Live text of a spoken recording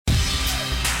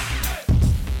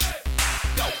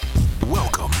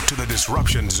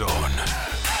disruption zone.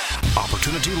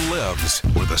 Opportunity lives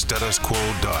where the status quo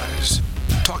dies.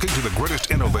 Talking to the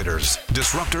greatest innovators,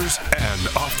 disruptors,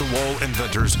 and off-the-wall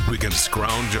inventors we can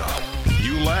scrounge up.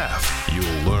 You laugh,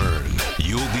 you'll learn,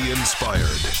 you'll be inspired.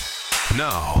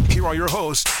 Now, here are your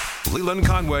hosts, Leland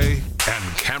Conway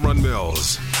and Cameron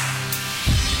Mills.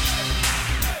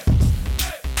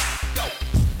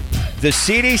 The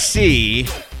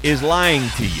CDC is lying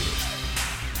to you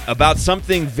about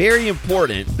something very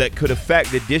important that could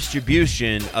affect the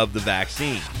distribution of the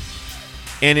vaccine.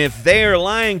 And if they are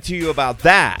lying to you about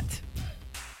that,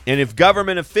 and if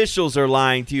government officials are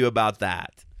lying to you about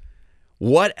that,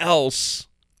 what else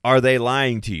are they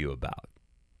lying to you about?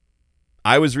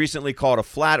 I was recently called a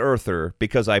flat earther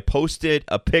because I posted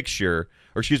a picture,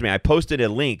 I posted a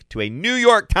link to a New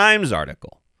York Times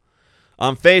article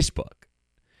on Facebook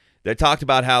that talked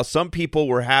about how some people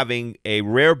were having a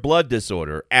rare blood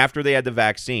disorder after they had the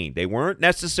vaccine. They weren't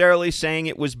necessarily saying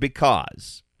it was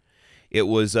because. It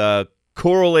was a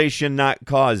correlation, not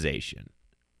causation.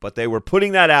 But they were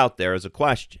putting that out there as a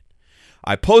question.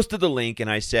 I posted the link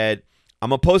and I said, I'm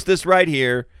going to post this right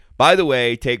here. By the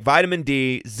way, take vitamin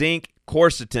D, zinc,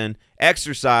 quercetin,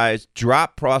 exercise,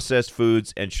 drop processed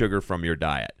foods, and sugar from your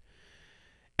diet.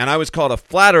 And I was called a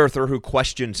flat earther who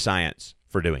questioned science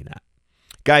for doing that.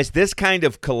 Guys, this kind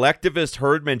of collectivist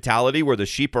herd mentality where the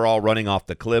sheep are all running off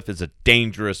the cliff is a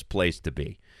dangerous place to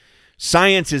be.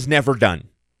 Science is never done,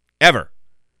 ever.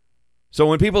 So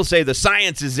when people say the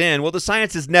science is in, well, the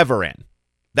science is never in.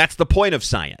 That's the point of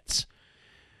science.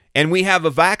 And we have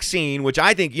a vaccine, which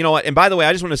I think, you know what, and by the way,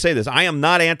 I just want to say this. I am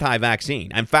not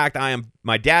anti-vaccine. In fact,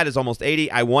 my dad is almost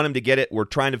 80. I want him to get it. We're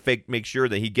trying to make sure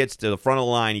that he gets to the front of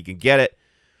the line. He can get it.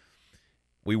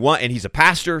 And he's a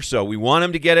pastor, so we want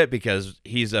him to get it because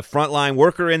he's a frontline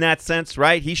worker in that sense,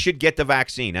 right? He should get the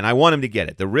vaccine, and I want him to get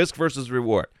it. The risk versus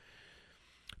reward.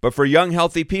 But for young,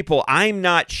 healthy people, I'm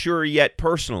not sure yet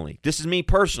personally, this is me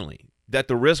personally, that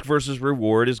the risk versus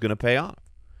reward is going to pay off.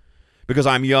 Because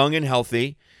I'm young and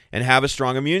healthy and have a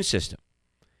strong immune system.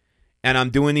 And I'm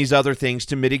doing these other things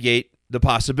to mitigate the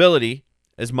possibility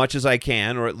as much as I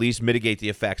can, or at least mitigate the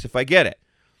effects if I get it.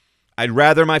 I'd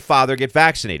rather my father get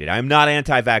vaccinated. I'm not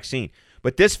anti-vaccine.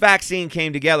 But this vaccine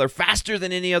came together faster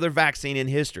than any other vaccine in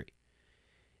history.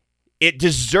 It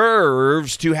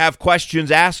deserves to have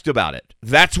questions asked about it.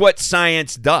 That's what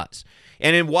science does.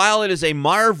 And while it is a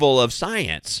marvel of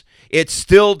science, it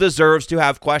still deserves to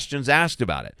have questions asked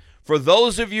about it. For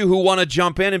those of you who want to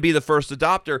jump in and be the first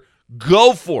adopter,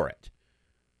 go for it.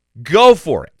 Go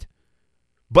for it.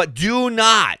 But do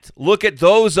not look at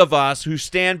those of us who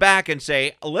stand back and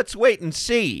say, let's wait and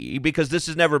see because this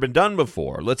has never been done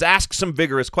before. Let's ask some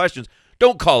vigorous questions.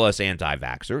 Don't call us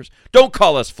anti-vaxxers. Don't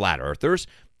call us flat earthers.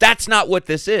 That's not what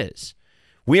this is.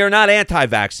 We are not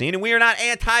anti-vaccine and we are not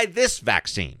anti this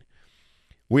vaccine.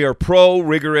 We are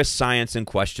pro-rigorous science and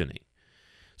questioning.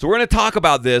 So we're going to talk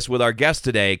about this with our guest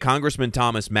today, Congressman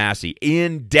Thomas Massie,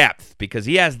 in depth because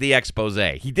he has the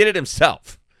expose. He did it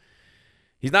himself.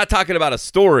 He's not talking about a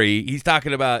story. He's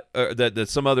talking about that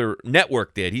some other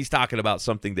network did. He's talking about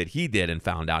something that he did and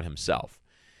found out himself.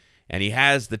 And he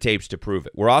has the tapes to prove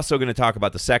it. We're also going to talk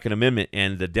about the Second Amendment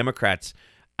and the Democrats'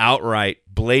 outright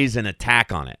brazen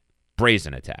attack on it.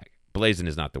 Brazen attack. Brazen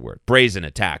is not the word. Brazen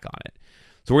attack on it.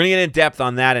 So we're going to get in depth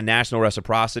on that and national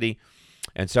reciprocity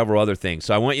and several other things.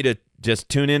 So I want you to just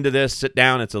tune into this. Sit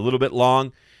down. It's a little bit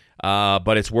long.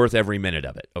 But it's worth every minute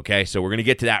of it, okay? So we're going to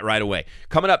get to that right away.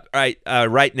 Coming up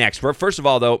right next. First of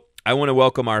all, though, I want to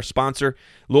welcome our sponsor,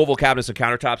 Louisville Cabinets and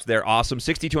Countertops. They're awesome.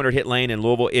 6200 Hit Lane in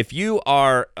Louisville. If you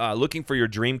are looking for your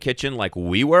dream kitchen like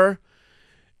we were,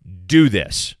 do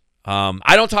this.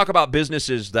 I don't talk about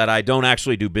businesses that I don't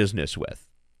actually do business with,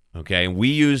 okay? We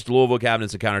used Louisville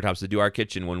Cabinets and Countertops to do our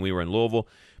kitchen when we were in Louisville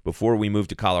before we moved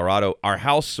to Colorado. Our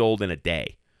house sold in a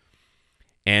day.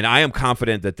 And I am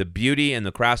confident that the beauty and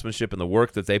the craftsmanship and the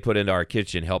work that they put into our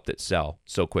kitchen helped it sell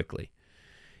so quickly.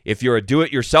 If you're a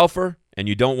do-it-yourselfer and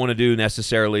you don't want to do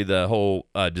necessarily the whole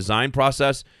design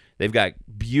process, they've got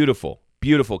beautiful,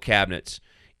 beautiful cabinets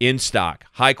in stock,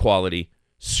 high quality,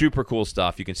 super cool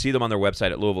stuff. You can see them on their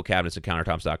website at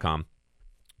LouisvilleCabinetsandCountertops.com.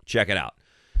 Check it out.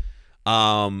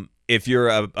 If you're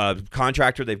a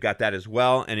contractor, they've got that as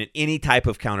well. And in any type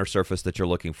of counter surface that you're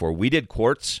looking for. We did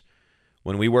quartz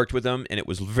when we worked with them, and it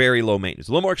was very low maintenance.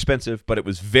 A little more expensive, but it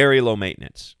was very low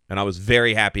maintenance, and I was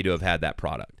very happy to have had that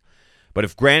product. But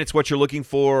if granite's what you're looking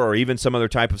for or even some other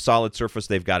type of solid surface,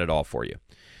 they've got it all for you.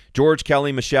 George,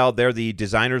 Kelly, Michelle, they're the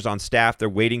designers on staff. They're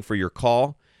waiting for your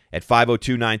call at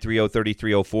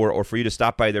 502-930-3304 or for you to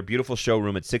stop by their beautiful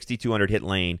showroom at 6200 Hit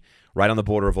Lane right on the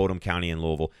border of Odom County and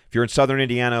Louisville. If you're in southern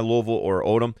Indiana, Louisville, or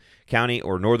Odom County,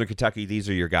 or northern Kentucky, these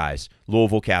are your guys.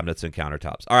 Louisville Cabinets and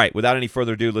Countertops. All right, without any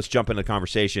further ado, let's jump into the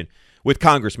conversation with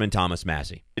Congressman Thomas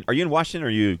Massie. Are you in Washington, or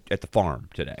are you at the farm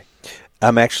today?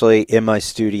 I'm actually in my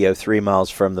studio 3 miles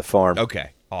from the farm.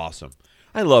 Okay, awesome.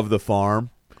 I love the farm.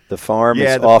 The farm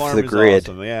is off the grid.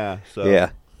 Awesome. Yeah. So, yeah.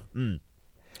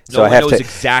 So I knows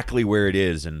exactly where it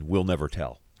is, and we'll never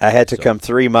tell. I had to come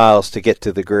 3 miles to get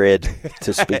to the grid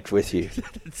to speak with you.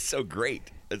 It's so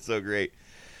great. It's so great.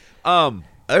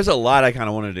 There's a lot I kind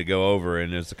of wanted to go over,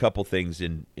 and there's a couple things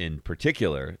in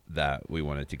particular that we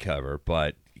wanted to cover.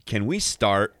 But can we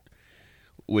start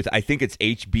with, I think it's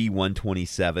HB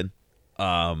 127,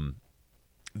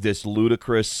 this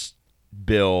ludicrous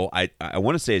bill. I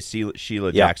want to say it's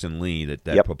Sheila Jackson Lee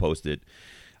that proposed it.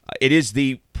 It is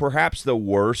perhaps the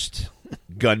worst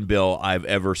gun bill I've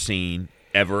ever seen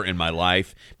ever in my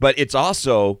life. But it's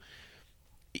also,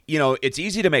 it's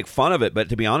easy to make fun of it, but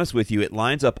to be honest with you, it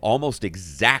lines up almost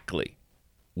exactly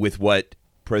with what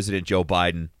President Joe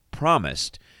Biden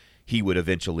promised he would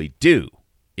eventually do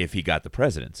if he got the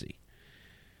presidency.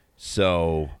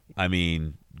 So, I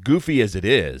mean, goofy as it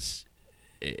is,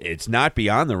 it's not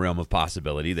beyond the realm of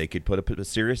possibility they could put a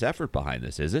serious effort behind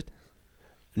this, is it?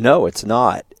 No, it's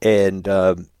not. And,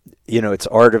 it's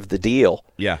art of the deal.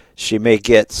 Yeah. She may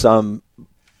get some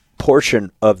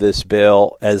portion of this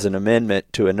bill as an amendment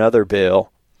to another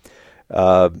bill.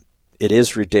 It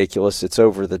is ridiculous. It's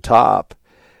over the top.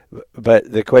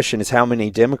 But the question is, how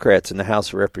many Democrats in the House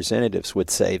of Representatives would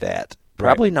say that?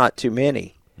 Probably not too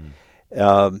many.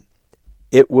 It's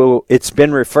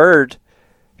been referred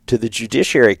to the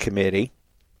Judiciary Committee,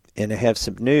 and I have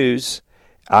some news.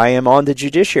 I am on the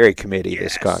Judiciary Committee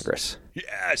this Congress.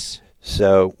 Yes.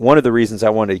 So one of the reasons I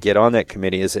wanted to get on that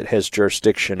committee is it has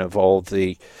jurisdiction of all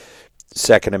the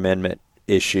Second Amendment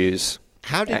issues.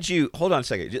 How did you – hold on a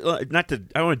second. I want to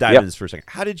dive into this for a second.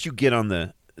 How did you get on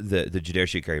the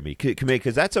Judiciary Committee?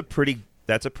 Because that's a pretty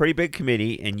big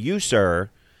committee, and you,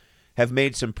 sir, have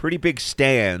made some pretty big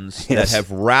stands that have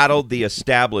rattled the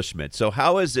establishment. So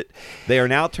how is it they are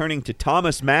now turning to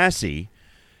Thomas Massie,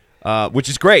 which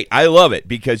is great. I love it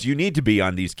because you need to be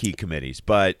on these key committees.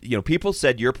 But, people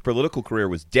said your political career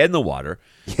was dead in the water.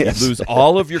 You'd lose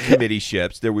all of your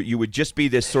committee-ships. You would just be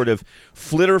this sort of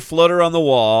flutter on the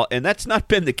wall, and that's not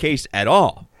been the case at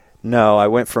all. No, I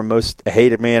went from most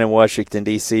hated man in Washington,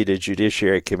 D.C. to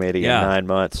Judiciary Committee in 9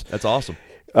 months. That's awesome.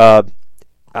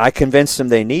 I convinced them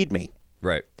they need me.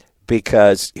 Right.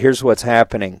 Because here's what's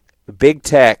happening. Big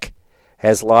tech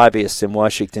has lobbyists in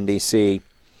Washington, D.C.,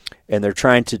 and they're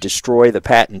trying to destroy the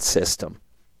patent system,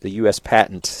 the U.S.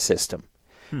 patent system.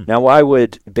 Now, why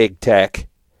would big tech,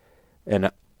 and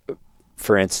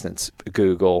for instance,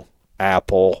 Google,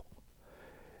 Apple,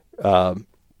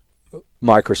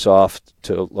 Microsoft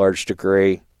to a large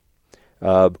degree,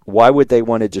 why would they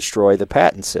want to destroy the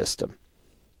patent system?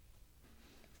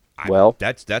 Well,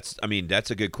 that's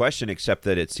a good question, except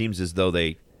that it seems as though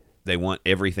they want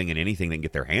everything and anything they can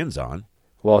get their hands on.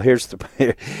 Well, here's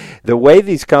the way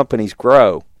these companies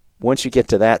grow. Once you get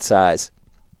to that size,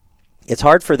 it's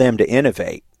hard for them to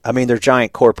innovate. I mean, they're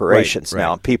giant corporations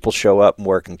now. And people show up and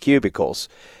work in cubicles,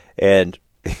 and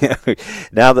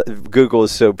now that Google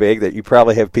is so big that you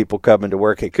probably have people coming to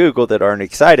work at Google that aren't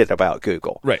excited about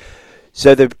Google. Right.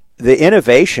 So the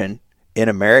innovation in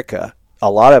America,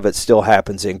 a lot of it still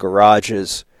happens in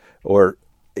garages or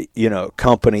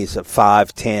companies of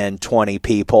 5, 10, 20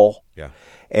 people. Yeah.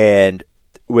 And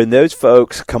when those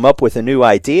folks come up with a new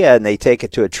idea and they take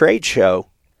it to a trade show,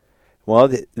 well,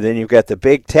 then you've got the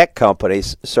big tech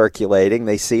companies circulating.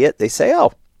 They see it. They say,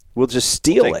 oh, we'll just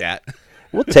steal it.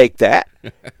 We'll take that.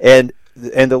 And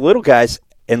the little guys,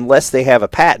 unless they have a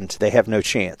patent, they have no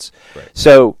chance. Right.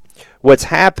 So what's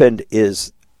happened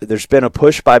is there's been a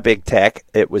push by big tech.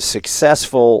 It was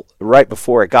successful right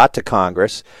before it got to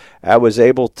Congress. I was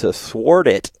able to thwart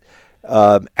it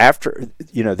after,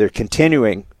 they're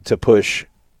continuing to push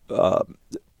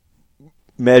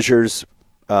measures,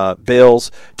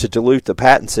 bills to dilute the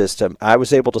patent system. I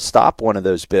was able to stop one of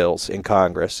those bills in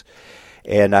Congress,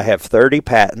 and I have 30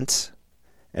 patents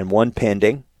and one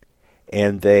pending.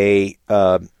 And they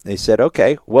said,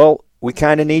 okay, well, we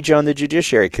kind of need you on the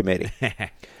Judiciary Committee.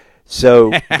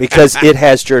 So because it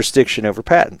has jurisdiction over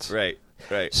patents. Right.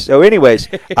 So anyways,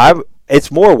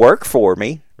 it's more work for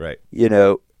me. Right.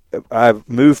 I've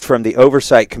moved from the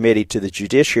Oversight Committee to the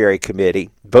Judiciary Committee.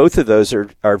 Both of those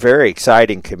are very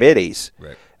exciting committees.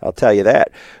 Right. I'll tell you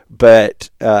that. But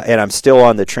and I'm still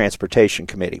on the Transportation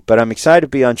Committee. But I'm excited to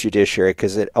be on Judiciary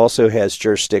because it also has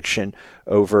jurisdiction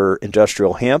over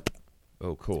industrial hemp.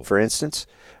 Oh, cool. For instance,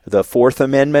 the Fourth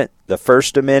Amendment, the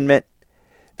First Amendment,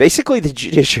 basically the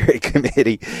Judiciary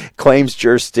Committee claims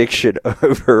jurisdiction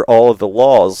over all of the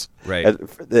laws. Right.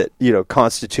 That,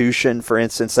 Constitution, for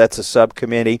instance, that's a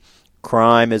subcommittee.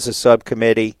 Crime is a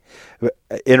subcommittee.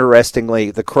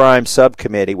 Interestingly, the crime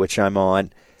subcommittee, which I'm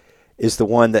on, is the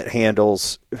one that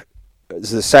handles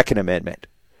the Second Amendment.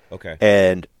 Okay.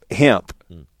 And hemp.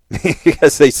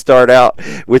 Because they start out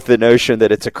with the notion that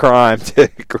it's a crime to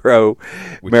grow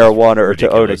marijuana or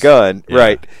to own a gun. Yeah.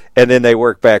 Right. And then they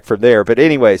work back from there. But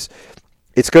anyways,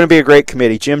 it's going to be a great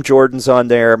committee. Jim Jordan's on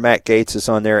there. Matt Gaetz is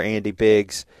on there. Andy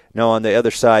Biggs. No, on the other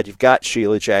side, you've got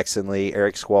Sheila Jackson Lee,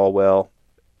 Eric Swalwell,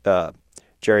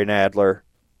 Jerry Nadler.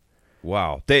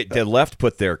 Wow. The left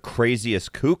put their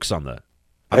craziest kooks on the...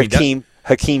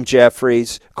 Hakeem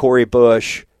Jeffries, Corey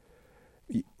Bush.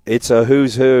 It's a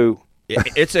who's who.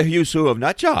 It's a who's who of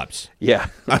nut jobs. Yeah.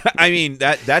 I mean,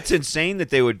 that's insane that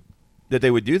they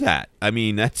would do that. I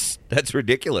mean, that's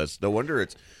ridiculous. No wonder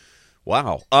it's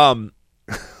wow.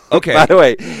 Okay. By the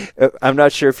way, I'm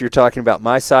not sure if you're talking about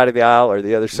my side of the aisle or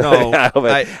the other side of the aisle,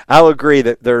 but I'll agree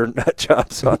that there are nut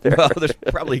jobs on there. Well,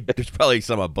 there's probably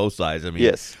some on both sides. I mean,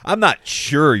 yes. I'm not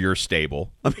sure you're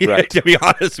stable. I mean, right. To be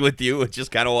honest with you, which is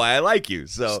kind of why I like you.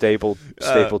 So stable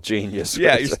genius.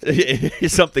 Yeah,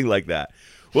 something like that.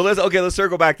 Well, let's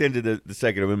circle back into the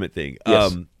Second Amendment thing.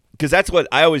 Yes. Because that's what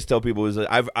I always tell people is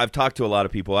that I've talked to a lot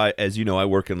of people. As you know, I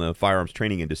work in the firearms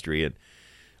training industry, and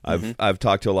I've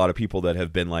talked to a lot of people that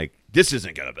have been like, "This is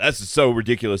so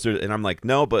ridiculous," and I'm like,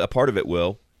 "No, but a part of it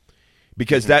will,"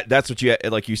 because that's what you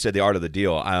like. You said the art of the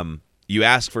deal. You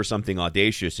ask for something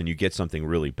audacious, and you get something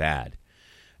really bad.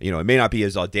 It may not be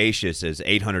as audacious as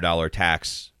 $800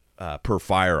 tax per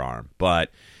firearm,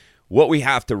 but what we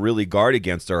have to really guard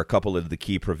against are a couple of the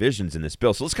key provisions in this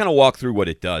bill. So let's kind of walk through what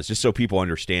it does, just so people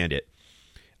understand it.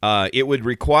 It would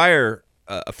require,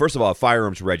 first of all, a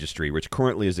firearms registry, which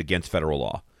currently is against federal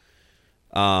law.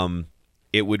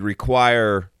 It would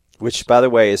require... Which, by the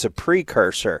way, is a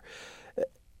precursor.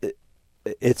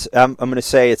 I'm going to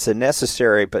say it's a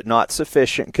necessary but not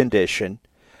sufficient condition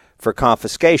for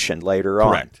confiscation later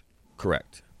on.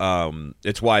 Correct.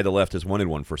 It's why the left has wanted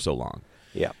one for so long.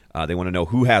 Yeah. They want to know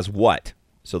who has what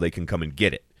so they can come and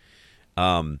get it.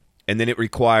 And then it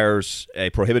requires a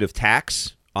prohibitive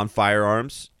tax on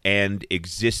firearms and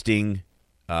existing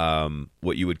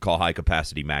what you would call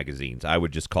high-capacity magazines. I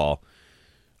would just call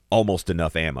almost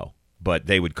enough ammo, but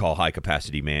they would call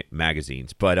high-capacity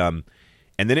magazines. But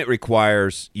and then it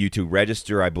requires you to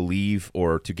register, I believe,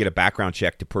 or to get a background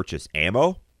check to purchase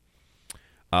ammo.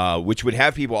 Which would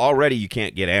have people already, you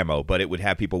can't get ammo, but it would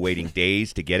have people waiting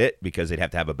days to get it because they'd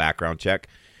have to have a background check.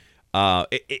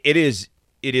 It is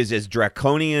as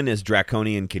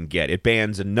draconian can get. It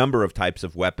bans a number of types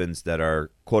of weapons that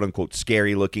are quote unquote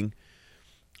scary looking.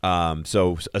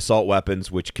 So assault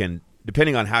weapons, which can,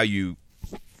 depending on how you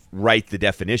write the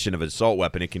definition of an assault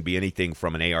weapon, it can be anything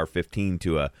from an AR-15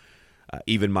 to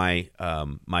even my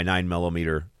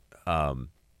 9mm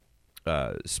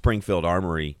Springfield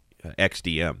Armory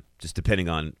XDM, just depending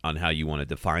on how you want to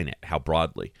define it, how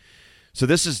broadly. So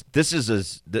this is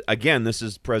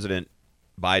President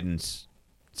Biden's.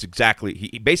 It's exactly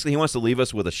he wants to leave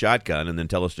us with a shotgun and then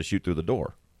tell us to shoot through the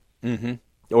door,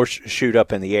 or shoot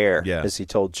up in the air, yeah. As he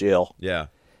told Jill. Yeah,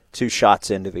 2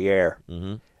 shots into the air.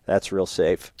 Mm-hmm. That's real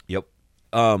safe. Yep.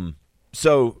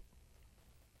 So,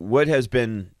 what has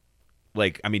been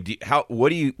like? I mean, what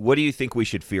do you think we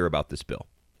should fear about this bill,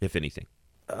 if anything?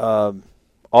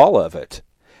 All of it.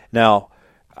 Now,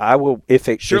 I will.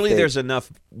 Surely there's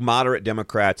enough moderate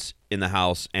Democrats in the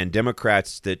House and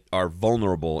Democrats that are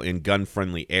vulnerable in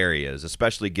gun-friendly areas,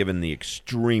 especially given the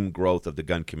extreme growth of the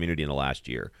gun community in the last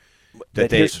year,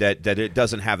 that it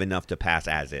doesn't have enough to pass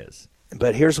as is.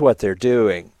 But here's what they're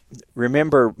doing.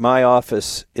 Remember, my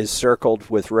office is circled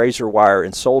with razor wire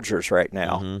and soldiers right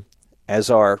now, as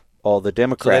are all the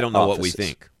Democrat So they don't know offices. what we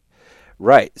think.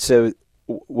 Right. So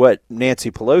what Nancy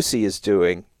Pelosi is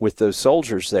doing with those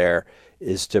soldiers there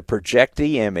is to project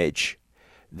the image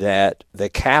that the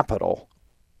capital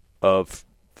of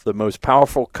the most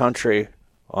powerful country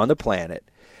on the planet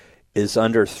is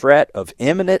under threat of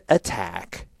imminent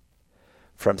attack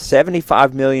from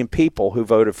 75 million people who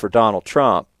voted for Donald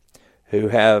Trump, who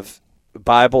have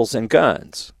Bibles and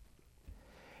guns.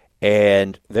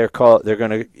 And they're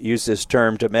going to use this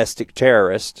term domestic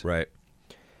terrorist. Right.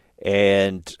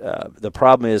 And the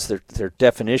problem is their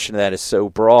definition of that is so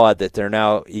broad that they're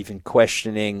now even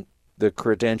questioning the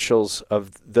credentials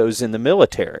of those in the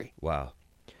military. Wow.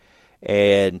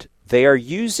 And they are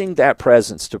using that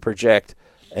presence to project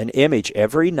an image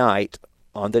every night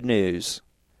on the news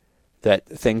that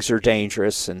things are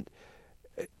dangerous and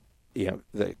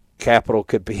the Capitol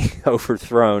could be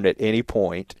overthrown at any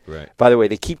point. Right. By the way,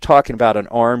 they keep talking about an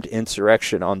armed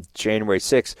insurrection on January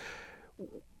 6th.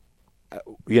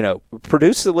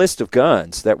 Produce the list of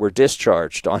guns that were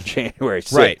discharged on January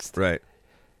 6th. Right.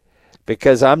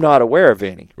 Because I'm not aware of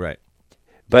any. Right.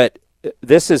 But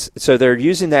so they're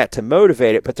using that to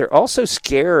motivate it, but they're also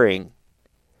scaring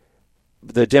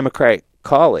the Democratic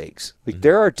colleagues. Like,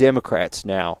 there are Democrats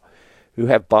now who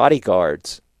have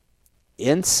bodyguards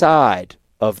inside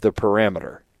of the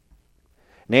perimeter.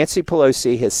 Nancy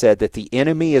Pelosi has said that the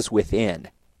enemy is within.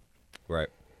 Right.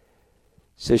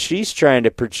 So she's trying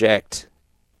to project.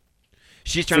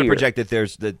 She's trying fear. to project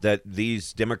that that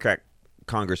these Democrat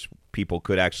Congress people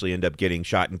could actually end up getting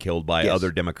shot and killed by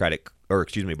other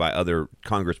by other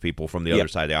Congress people from the other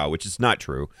side of the aisle, which is not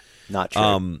true. Not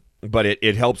true. But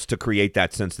it helps to create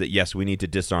that sense that, yes, we need to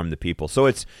disarm the people. So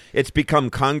it's become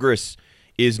Congress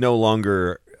is no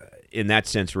longer, in that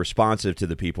sense, responsive to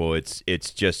the people. It's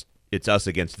us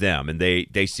against them, and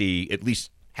they see at least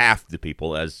half the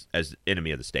people as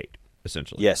enemy of the state,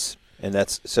 essentially. Yes, and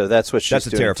that's what she's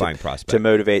doing. A terrifying prospect to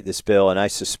motivate this bill. And I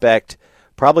suspect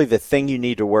probably the thing you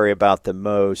need to worry about the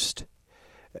most,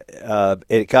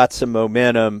 it got some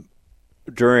momentum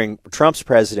during Trump's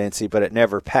presidency, but it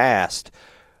never passed,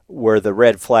 were the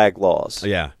red flag laws.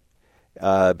 Yeah.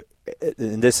 And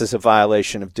this is a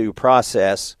violation of due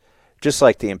process, just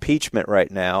like the impeachment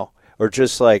right now, or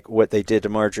just like what they did to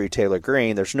Marjorie Taylor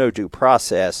Greene. There's no due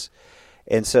process.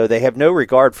 And so they have no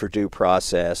regard for due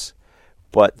process,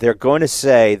 but they're going to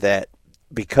say that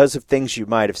because of things you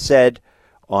might have said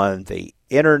on the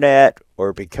internet,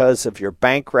 or because of your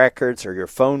bank records or your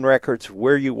phone records,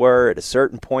 where you were at a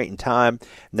certain point in time,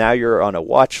 now you're on a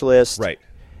watch list. Right.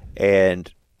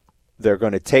 And they're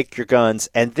going to take your guns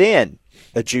and then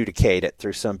adjudicate it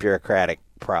through some bureaucratic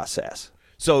process.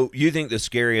 So you think the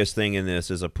scariest thing in this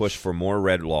is a push for more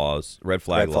red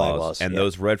flag laws, and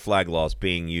those red flag laws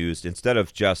being used instead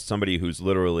of just somebody who's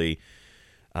literally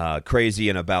crazy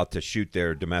and about to shoot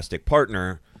their domestic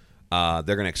partner. They're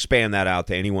going to expand that out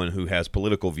to anyone who has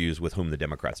political views with whom the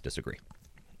Democrats disagree.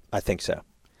 I think so.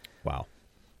 Wow.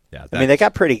 Yeah, I mean, they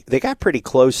got pretty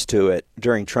close to it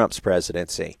during Trump's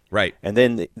presidency. Right. And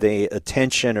then the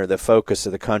attention or the focus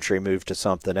of the country moved to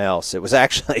something else. It was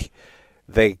actually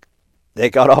they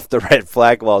got off the red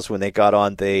flag laws when they got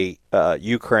on the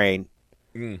Ukraine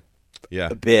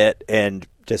bit and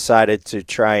decided to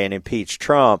try and impeach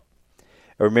Trump.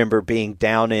 I remember being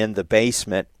down in the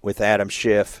basement with Adam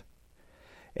Schiff,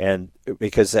 and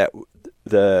because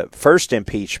the first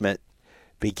impeachment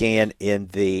began in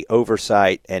the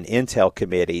oversight and intel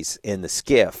committees in the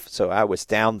SCIF. So I was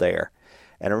down there,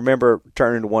 and I remember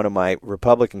turning to one of my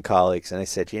Republican colleagues, and I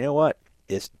said, you know what?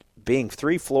 It's being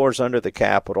 3 floors under the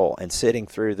Capitol and sitting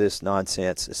through this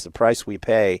nonsense is the price we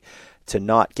pay to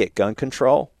not get gun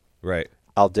control. Right.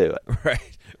 I'll do it.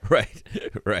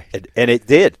 Right. And it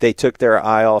did. They took their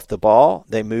eye off the ball.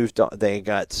 They moved on.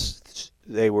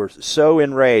 They were so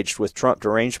enraged with Trump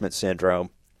derangement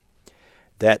syndrome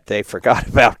that they forgot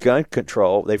about gun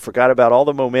control. They forgot about all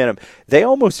the momentum. They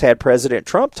almost had President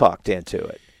Trump talked into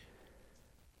it.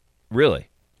 Really?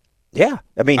 Yeah.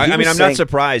 I mean, I'm not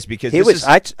surprised because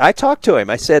I talked to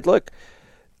him. I said, look,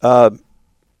 we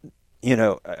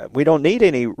don't need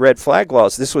any red flag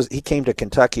laws. He came to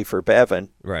Kentucky for Bevin.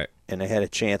 Right. And I had a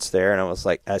chance there,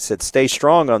 and I said, stay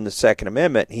strong on the Second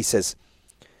Amendment. And he says,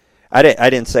 I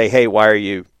didn't say, hey, why are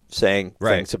you saying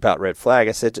things about red flag?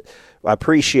 I said, I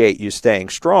appreciate you staying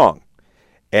strong.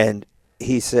 And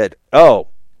he said, oh,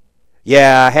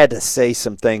 yeah, I had to say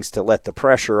some things to let the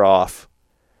pressure off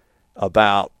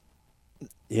about,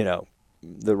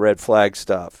 the red flag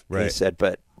stuff. Right. He said,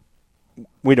 but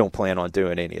we don't plan on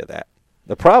doing any of that.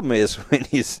 The problem is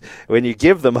when you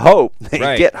give them hope,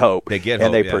 they get hope. They get hope,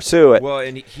 and they pursue it. Well,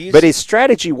 but his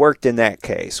strategy worked in that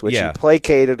case, which he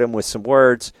placated him with some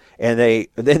words, and then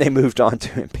they moved on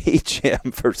to impeach him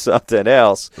for something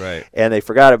else. Right. And they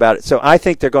forgot about it. So I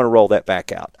think they're going to roll that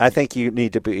back out. I think you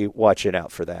need to be watching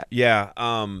out for that. Yeah.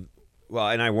 Well,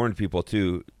 and I warned people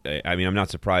too. I mean, I'm not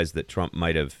surprised that Trump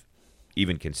might have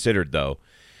even considered, though,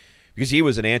 because he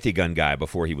was an anti-gun guy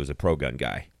before he was a pro-gun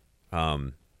guy.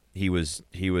 He was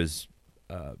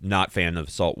not fan of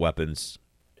assault weapons.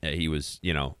 He was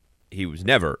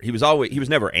never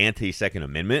anti-Second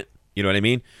Amendment. You know what I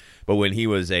mean? But when he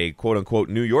was a quote unquote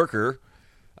New Yorker,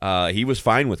 he was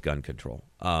fine with gun control.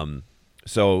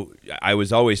 So I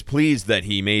was always pleased that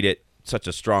he made it such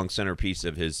a strong centerpiece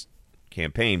of his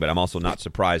campaign. But I'm also not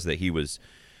surprised that he was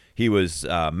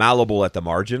malleable at the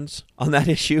margins on that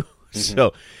issue. Mm-hmm.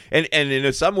 So and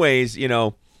in some ways,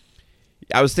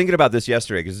 I was thinking about this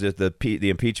yesterday because the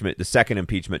impeachment, the second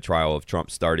impeachment trial of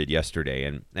Trump started yesterday,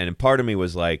 and part of me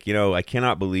was like, I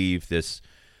cannot believe this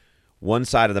one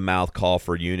side of the mouth call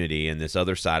for unity and this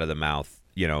other side of the mouth,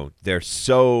 they're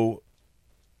so.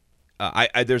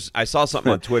 I saw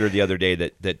something on Twitter the other day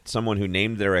that someone who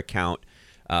named their account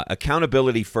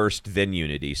accountability first, then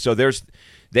unity. So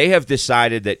they have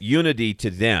decided that unity to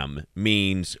them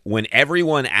means when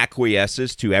everyone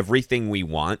acquiesces to everything we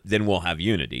want, then we'll have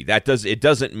unity. It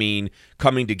doesn't mean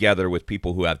coming together with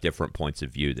people who have different points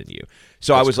of view than you.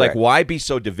 So I was correct. Like, why be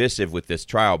so divisive with this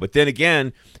trial? But then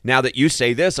again, now that you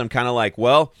say this, I'm kind of like,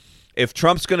 well, if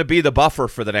Trump's going to be the buffer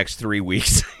for the next 3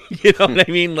 weeks, you know what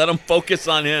I mean? Let them focus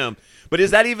on him. But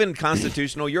is that even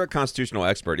constitutional? You're a constitutional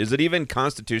expert. Is it even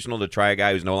constitutional to try a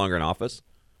guy who's no longer in office?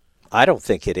 I don't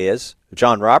think it is.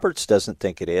 John Roberts doesn't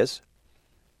think it is.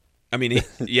 I mean,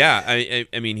 I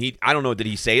don't know. Did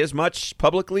he say as much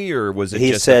publicly, or was it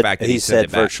just the fact that he said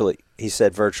it back? He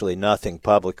said virtually nothing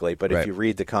publicly. But right. if you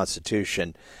read the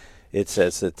Constitution, it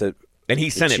says that and he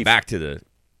sent it back to the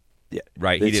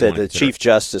right. He said the Chief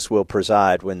Justice will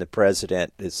preside when the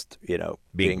president is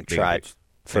being tried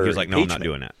for he was like, no, I'm not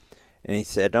doing that. And he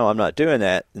said, no, I'm not doing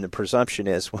that. And the presumption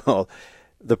is, well,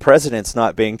 the president's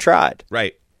not being tried.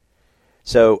 Right.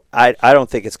 So I don't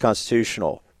think it's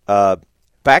constitutional.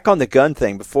 Back on the gun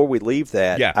thing, before we leave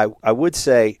that, I would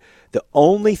say the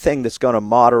only thing that's going to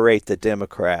moderate the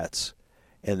Democrats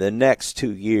in the next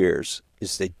 2 years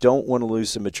is they don't want to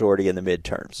lose the majority in the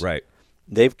midterms. Right.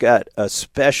 They've got a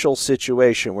special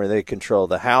situation where they control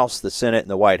the House, the Senate, and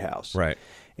the White House. Right.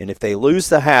 And if they lose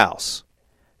the House,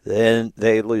 then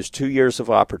they lose 2 years of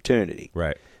opportunity.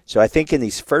 Right. So I think in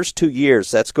these first 2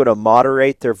 years, that's going to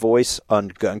moderate their voice on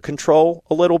gun control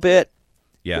a little bit.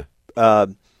 Yeah.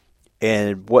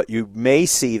 And what you may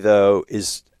see, though,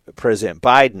 is President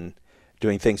Biden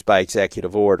doing things by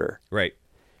executive order. Right.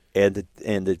 And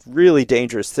the really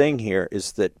dangerous thing here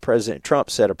is that President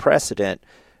Trump set a precedent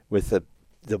with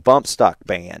the bump stock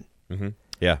ban. Mm-hmm.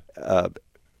 Yeah.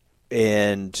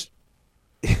 And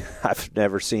I've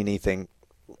never seen anything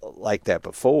like that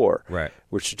before. Right.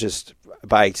 Which just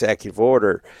by executive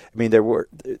order. I mean,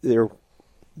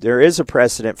 there is a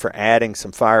precedent for adding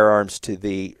some firearms to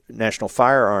the National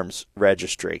Firearms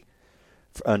Registry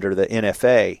under the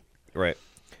NFA. Right.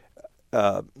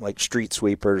 Like street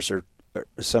sweepers or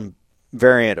some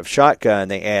variant of shotgun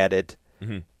they added.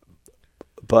 Mm-hmm.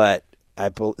 But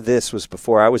this was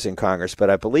before I was in Congress, but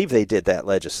I believe they did that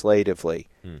legislatively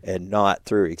and not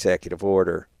through executive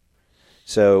order.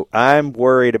 So I'm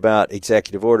worried about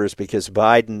executive orders because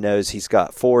Biden knows he's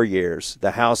got 4 years.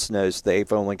 The House knows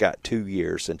they've only got 2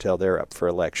 years until they're up for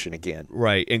election again.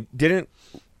 Right.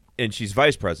 And she's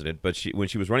vice president, but when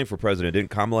she was running for president,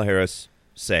 didn't Kamala Harris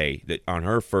say that on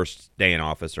her first day in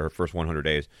office or her first 100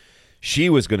 days, she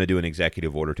was going to do an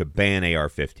executive order to ban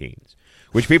AR-15s,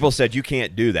 which people said you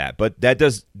can't do that. But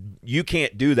you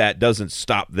can't do that doesn't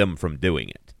stop them from doing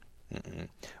it. Mm-mm.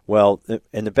 Well,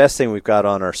 and the best thing we've got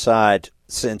on our side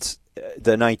since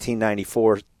the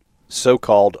 1994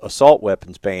 so-called assault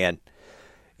weapons ban,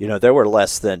 there were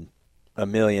less than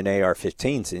 1 million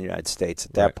AR-15s in the United States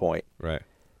at that point. Right.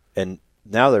 And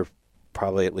now they're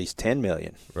probably at least 10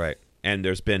 million. Right. And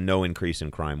there's been no increase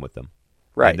in crime with them.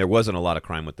 Right. And there wasn't a lot of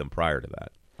crime with them prior to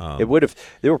that.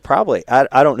 There were probably,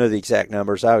 I don't know the exact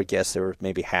numbers. I would guess there were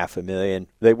maybe 500,000.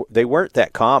 They weren't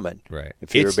that common. Right.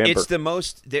 If you remember.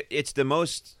 It's the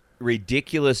most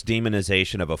ridiculous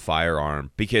demonization of a firearm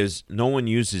because no one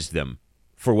uses them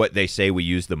for what they say we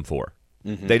use them for.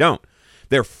 Mm-hmm. They don't.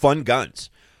 They're fun guns.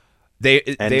 They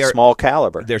are small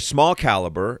caliber. They're small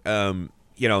caliber.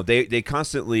 They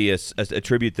constantly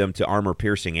attribute them to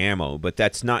armor-piercing ammo, but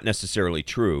that's not necessarily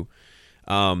true.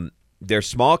 They're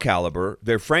small caliber.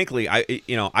 They're frankly,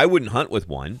 I wouldn't hunt with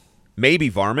one. Maybe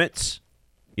varmints.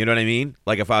 You know what I mean?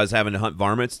 Like if I was having to hunt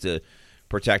varmints to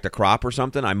protect a crop or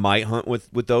something, I might hunt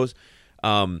with those.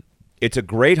 It's a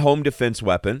great home defense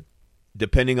weapon,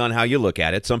 depending on how you look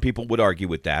at it. Some people would argue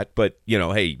with that, but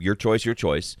hey, your choice, your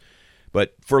choice.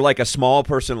 But for like a small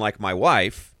person like my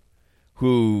wife,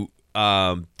 who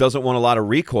doesn't want a lot of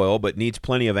recoil but needs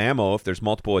plenty of ammo if there's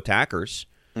multiple attackers.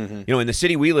 Mm-hmm. In the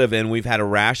city we live in, we've had a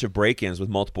rash of break-ins with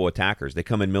multiple attackers. They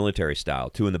come in military style,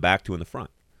 2 in the back, 2 in the front.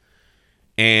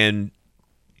 And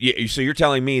so you're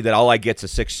telling me that all I get's a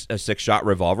six-shot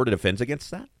revolver to defend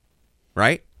against that,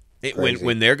 right?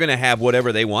 When they're going to have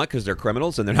whatever they want because they're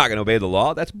criminals and they're not going to obey the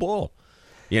law, that's bull.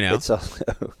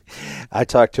 I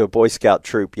talked to a Boy Scout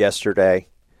troop yesterday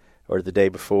or the day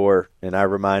before, and I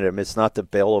reminded them it's not the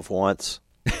Bill of Wants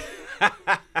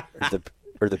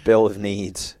or the Bill of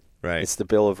Needs. Right. It's the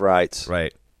Bill of Rights.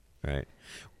 Right.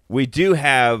 We do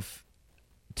have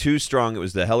too strong. It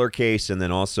was the Heller case, and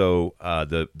then also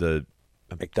the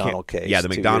McDonald case. Yeah, the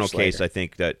 2 McDonald years case. later. I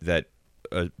think that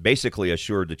basically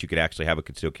assured that you could actually have a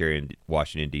concealed carry in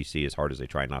Washington D.C. as hard as they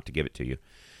try not to give it to you.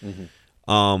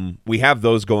 Mm-hmm. We have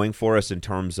those going for us in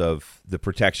terms of the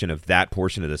protection of that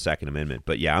portion of the Second Amendment.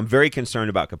 But yeah, I'm very concerned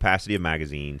about capacity of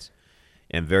magazines,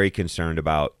 and very concerned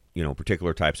about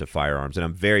particular types of firearms, and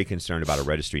I'm very concerned about a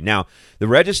registry. Now, the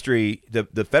registry,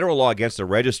 the federal law against the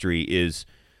registry is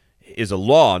a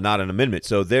law, not an amendment.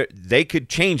 So they could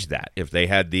change that if they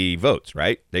had the votes,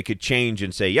 right? They could change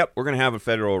and say, "Yep, we're going to have a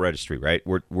federal registry," right?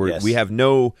 Yes. We have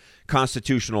no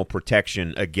constitutional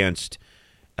protection against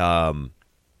the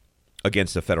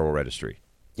federal registry.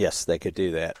 Yes, they could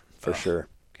do that for sure.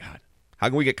 God, how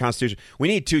can we get constitution? We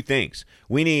need two things.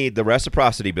 We need the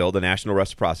reciprocity bill, the national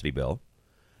reciprocity bill.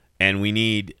 And we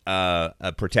need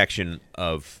a protection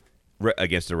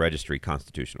against the registry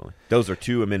constitutionally. Those are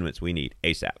two amendments we need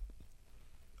ASAP.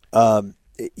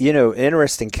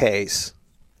 Interesting case.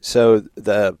 So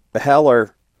the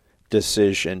Heller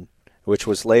decision, which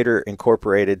was later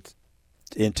incorporated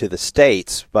into the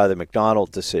states by the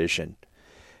McDonald decision,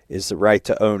 is the right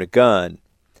to own a gun.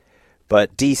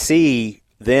 But D.C.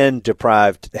 then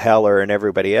deprived Heller and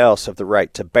everybody else of the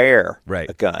right to bear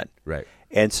a gun. Right.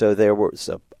 And so there was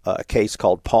a case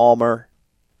called Palmer,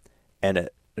 and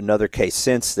another case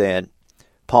since then.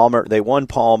 Palmer, they won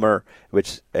Palmer,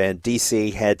 and D.C.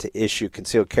 had to issue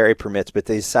concealed carry permits, but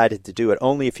they decided to do it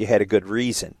only if you had a good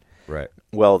reason. Right.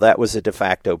 Well, that was a de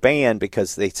facto ban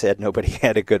because they said nobody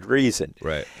had a good reason.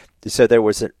 Right. So there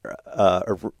was a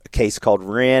case called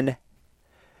Wren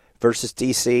versus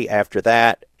D.C. after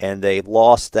that, and they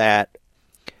lost that.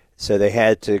 So they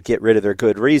had to get rid of their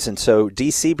good reason. So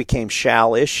D.C. became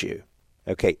shall issue.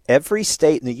 Okay, every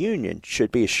state in the union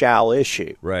should be a shall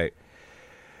issue. Right.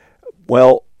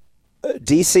 Well,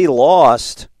 D.C.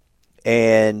 lost,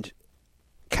 and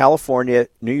California,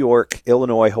 New York,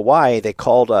 Illinois, Hawaii, they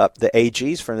called up, the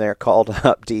AGs from there called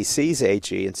up D.C.'s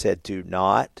AG and said, do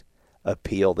not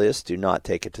appeal this. Do not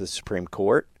take it to the Supreme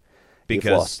Court.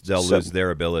 Because they'll lose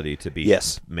their ability to be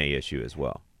may issue as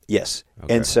well. Yes.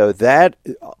 Okay. And so that,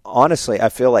 honestly, I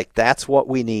feel like that's what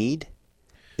we need,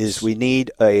 is we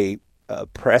need a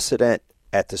precedent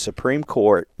at the Supreme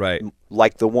Court, right,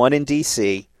 like the one in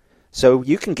D.C. So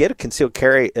you can get a concealed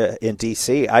carry in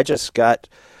D.C. I just got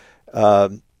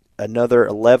another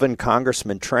 11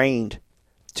 congressmen trained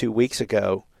 2 weeks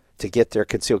ago to get their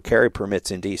concealed carry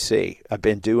permits in D.C. I've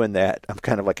been doing that. I'm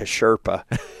kind of like a Sherpa.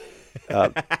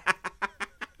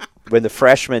 When the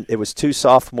freshmen, it was 2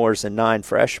 sophomores and 9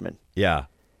 freshmen. Yeah.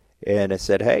 And I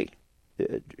said, hey,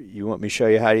 you want me to show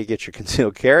you how you get your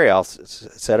concealed carry? I'll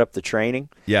set up the training.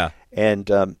 Yeah. And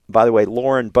by the way,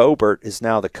 Lauren Boebert is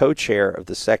now the co-chair of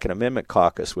the Second Amendment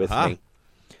Caucus with me.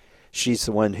 She's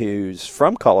the one who's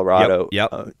from Colorado,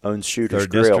 owns Shooter's Third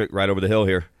Grill. District, right over the hill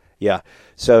here. Yeah.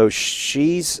 So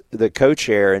she's the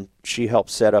co-chair, and she helped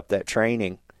set up that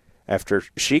training after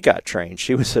she got trained.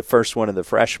 She was the first one of the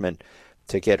freshmen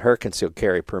to get her concealed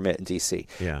carry permit in D.C.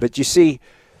 Yeah. But you see,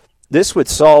 this would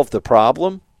solve the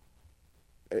problem.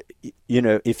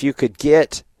 If you could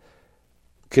get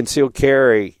concealed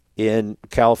carry in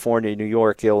California, New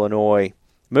York, Illinois,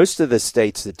 most of the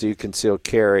states that do concealed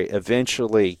carry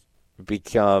eventually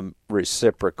become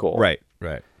reciprocal. Right.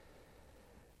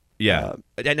 Yeah.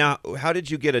 Now, how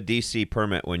did you get a D.C.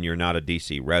 permit when you're not a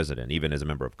D.C. resident, even as a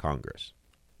member of Congress?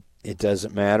 It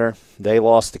doesn't matter. They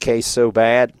lost the case so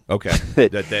bad. Okay.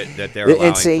 that they're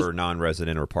allowing for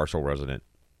non-resident or partial resident.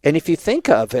 And if you think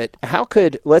of it, how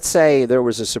could, let's say there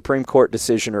was a Supreme Court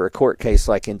decision or a court case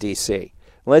like in D.C.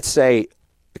 Let's say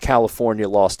California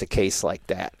lost a case like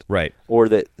that. Right. Or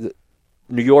that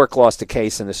New York lost a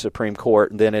case in the Supreme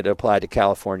Court and then it applied to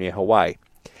California, Hawaii.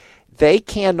 They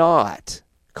cannot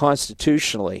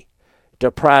constitutionally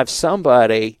deprive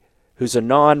somebody who's a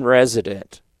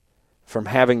non-resident from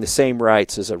having the same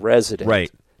rights as a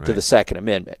resident to the Second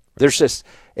Amendment. There's just,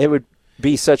 it would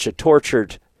be such a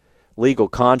tortured legal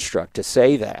construct to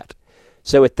say that.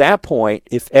 So at that point,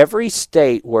 if every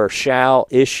state were shall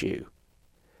issue,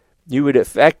 you would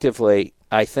effectively,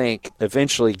 I think,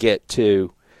 eventually get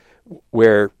to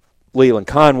where Leland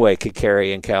Conway could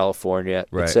carry in California,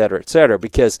 et cetera,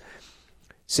 because,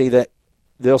 see, that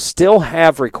they'll still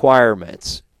have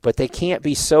requirements, but they can't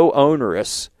be so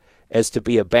onerous as to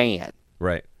be a ban.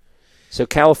 Right. So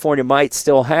California might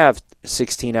still have a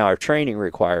 16-hour training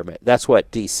requirement. That's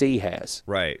what D.C. has.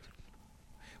 Right.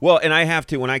 Well, and I have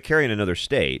to, when I carry in another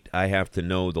state, I have to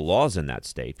know the laws in that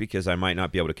state because I might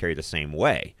not be able to carry the same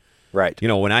way. Right.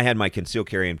 When I had my concealed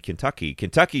carry in Kentucky,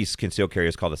 Kentucky's concealed carry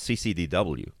is called a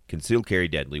CCDW, Concealed Carry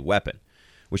Deadly Weapon,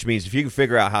 which means if you can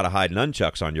figure out how to hide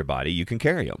nunchucks on your body, you can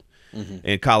carry them. Mm-hmm.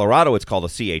 In Colorado, it's called a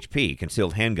CHP,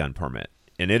 concealed handgun permit,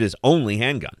 and it is only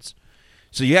handguns.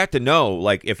 So you have to know,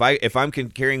 like, if I'm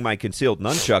carrying my concealed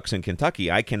nunchucks in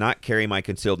Kentucky, I cannot carry my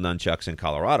concealed nunchucks in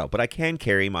Colorado, but I can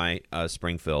carry my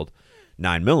Springfield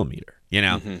 9mm. You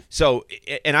know, so,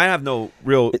 and I have no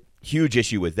real huge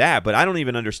issue with that, but I don't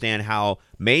even understand how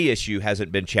May issue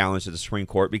hasn't been challenged at the Supreme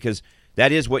Court, because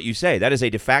that is what you say. That is a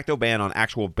de facto ban on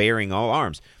actual bearing of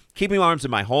arms. Keeping arms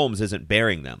in my homes isn't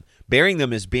bearing them. Bearing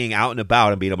them is being out and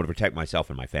about and being able to protect myself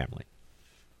and my family.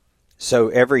 So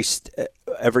every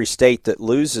state that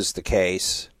loses the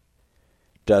case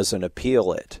doesn't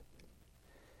appeal it.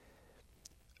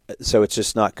 So it's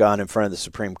just not gone in front of the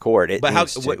Supreme Court.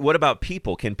 What about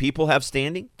people? Can people have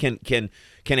standing? Can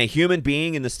a human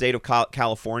being in the state of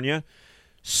California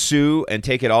sue and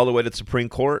take it all the way to the Supreme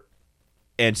Court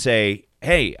and say,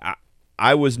 hey,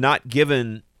 I was not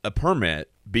given a permit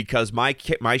because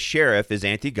my sheriff is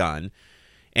anti-gun,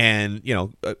 and, you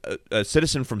know, a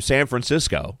citizen from San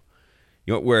Francisco,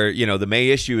 you know, where, you know, the May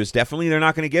issue is definitely they're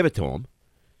not going to give it to him.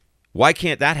 Why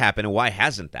can't that happen, and why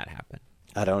hasn't that happened?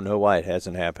 I don't know why it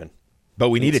hasn't happened. But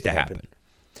we need it to happen.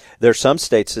 There are some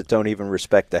states that don't even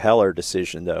respect the Heller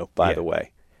decision, though, by the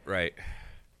way. Right.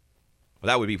 Well,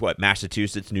 that would be what?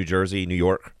 Massachusetts, New Jersey, New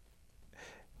York?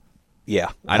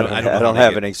 Yeah. I don't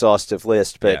have an exhaustive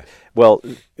list, but, well,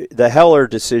 the Heller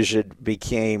decision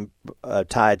became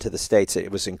tied to the states.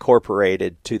 It was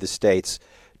incorporated to the states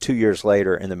 2 years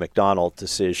later in the McDonald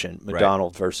decision,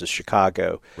 McDonald versus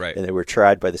Chicago. Right. And they were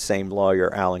tried by the same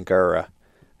lawyer, Alan Gura,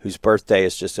 whose birthday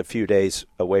is just a few days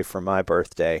away from my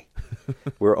birthday.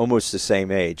 We're almost the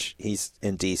same age. He's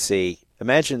in D.C.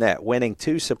 Imagine that, winning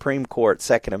 2 Supreme Court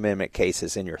Second Amendment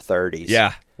cases in your 30s.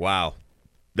 Yeah. Wow.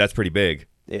 That's pretty big.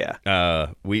 Yeah.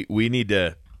 We need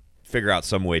to figure out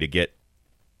some way to get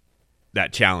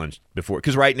that challenged before,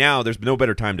 because right now there's no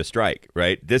better time to strike,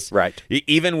 right?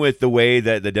 Even with the way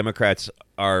that the Democrats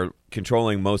are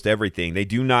controlling most everything, they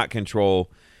do not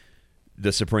control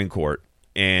the Supreme Court,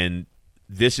 and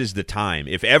this is the time,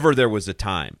 if ever there was a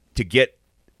time, to get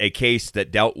a case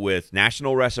that dealt with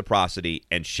national reciprocity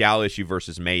and shall issue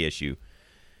versus may issue.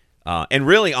 And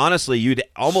really, honestly,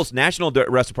 national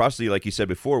reciprocity, like you said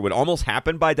before, would almost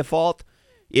happen by default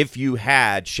if you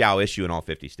had shall issue in all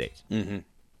 50 states. Mm-hmm.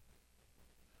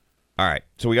 All right,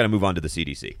 so we got to move on to the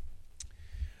CDC.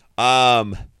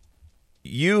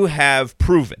 You have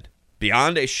proven,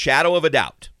 beyond a shadow of a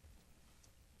doubt,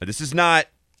 this is not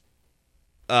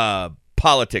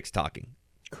politics talking.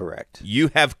 Correct. You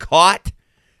have caught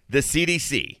the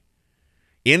CDC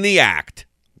in the act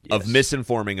of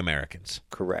misinforming Americans.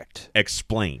 Correct.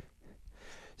 Explain.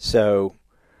 So,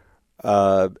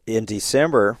 in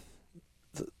December,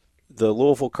 the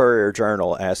Louisville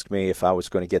Courier-Journal asked me if I was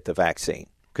going to get the vaccine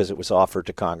because it was offered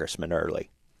to Congressman early.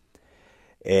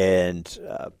 And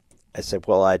I said,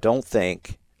 well, I don't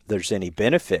think there's any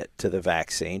benefit to the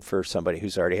vaccine for somebody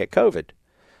who's already had COVID,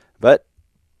 but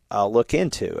I'll look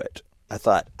into it. I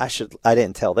thought I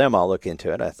didn't tell them I'll look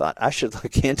into it. I thought I should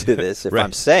look into this. If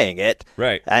I'm saying it,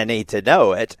 I need to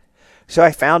know it. So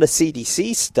I found a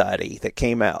CDC study that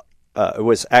came out. It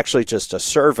was actually just a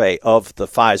survey of the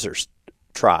Pfizer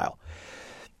trial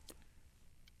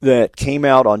that came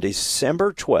out on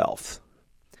December 12th.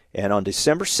 And on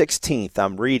December 16th,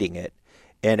 I'm reading it,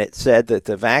 and it said that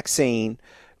the vaccine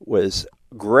was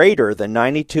greater than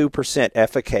 92%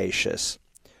 efficacious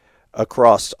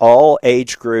across all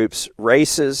age groups,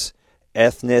 races,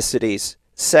 ethnicities,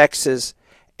 sexes,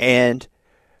 and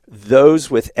those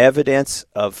with evidence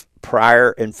of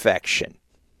prior infection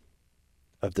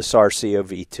of the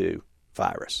SARS-CoV-2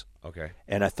 virus. Okay.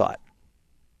 And I thought,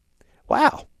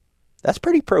 wow, that's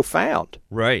pretty profound.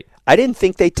 Right. I didn't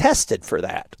think they tested for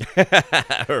that.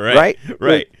 Right.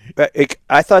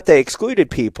 I thought they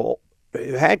excluded people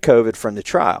who had COVID from the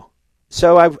trial.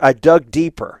 So I dug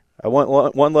deeper. I went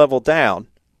one level down,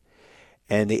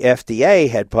 and the FDA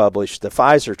had published the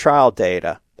Pfizer trial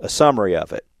data, a summary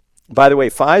of it. By the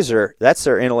way, Pfizer, that's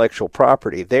their intellectual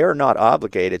property. They are not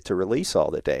obligated to release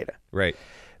all the data. Right.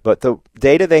 But the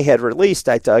data they had released,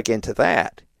 I dug into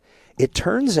that. It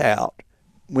turns out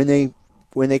when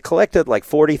they collected like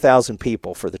 40,000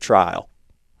 people for the trial,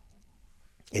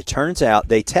 it turns out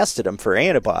they tested them for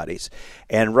antibodies,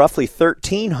 and roughly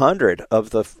 1,300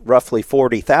 of the roughly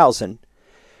 40,000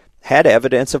 had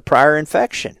evidence of prior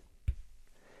infection.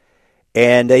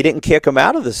 And they didn't kick them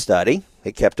out of the study.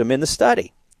 They kept them in the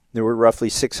study. There were roughly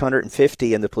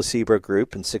 650 in the placebo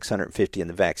group and 650 in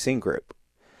the vaccine group,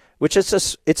 which it's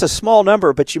a small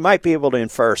number, but you might be able to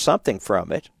infer something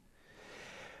from it.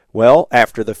 Well,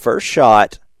 after the first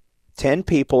shot, 10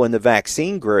 people in the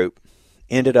vaccine group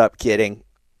ended up getting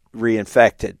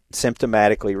reinfected,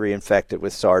 symptomatically reinfected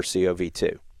with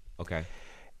SARS-CoV-2. Okay.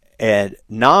 And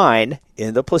 9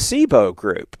 in the placebo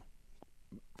group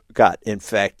got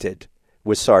infected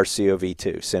with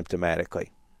SARS-CoV-2 symptomatically.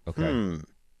 Okay.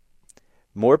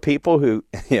 More people who,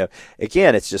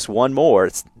 again, it's just one more.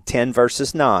 It's 10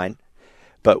 versus 9.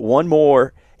 But one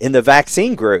more in the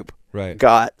vaccine group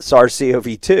got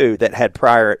SARS-CoV-2 that had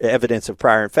prior evidence of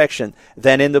prior infection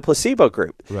than in the placebo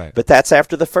group. Right. But that's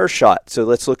after the first shot. So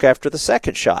let's look after the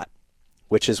second shot,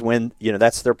 which is when,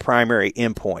 that's their primary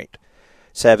endpoint,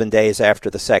 7 days after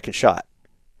the second shot.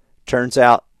 Turns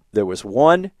out there was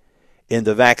 1 in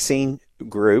the vaccine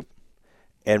group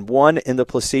and 1 in the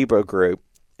placebo group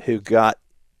who got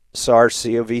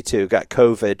SARS-CoV-2, got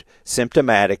COVID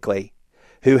symptomatically,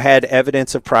 who had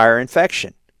evidence of prior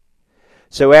infection.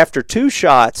 So after 2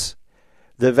 shots,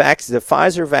 the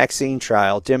Pfizer vaccine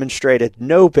trial demonstrated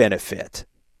no benefit.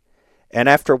 And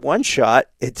after 1 shot,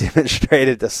 it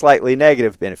demonstrated a slightly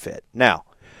negative benefit. Now,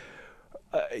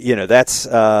 that's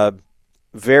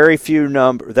very few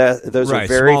number. Those are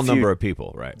very small few, number of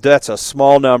people. Right. That's a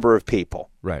small number of people.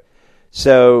 Right.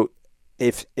 So,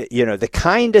 if the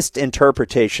kindest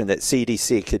interpretation that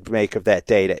CDC could make of that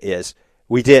data is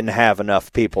we didn't have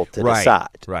enough people to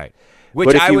decide. Right.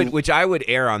 Which I would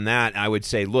err on that. I would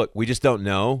say, look, we just don't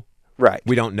know. Right.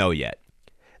 We don't know yet.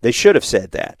 They should have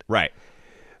said that. Right.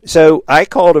 So I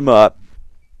called him up,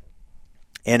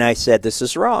 and I said, this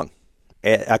is wrong.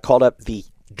 And I called up the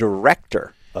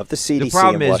director of the CDC. The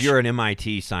problem is you're an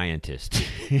MIT scientist.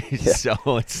 So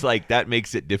it's like that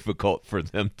makes it difficult for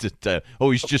them to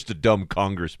he's just a dumb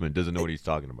congressman, doesn't know what he's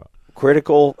talking about.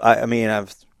 Critical.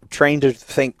 I've trained to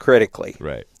think critically.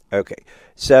 Right. Okay.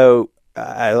 So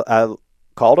I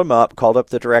called him up, called up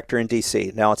the director in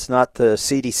D.C. Now, it's not the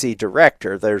CDC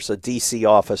director. There's a D.C.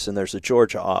 office and there's a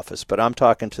Georgia office, but I'm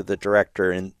talking to the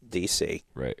director in D.C.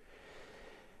 Right.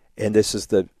 And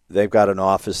they've got an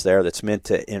office there that's meant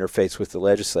to interface with the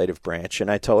legislative branch. And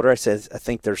I told her, I said, I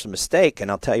think there's a mistake, and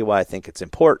I'll tell you why I think it's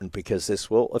important, because this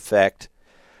will affect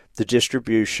the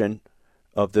distribution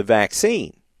of the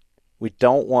vaccine. We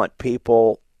don't want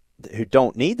people who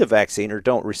don't need the vaccine or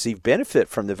don't receive benefit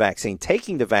from the vaccine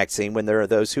taking the vaccine when there are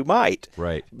those who might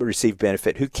receive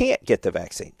benefit who can't get the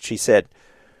vaccine. She said,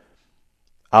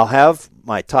 I'll have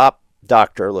my top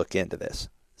doctor look into this.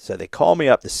 So they call me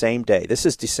up the same day. This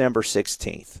is December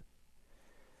 16th.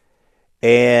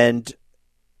 And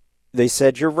they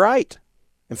said, you're right.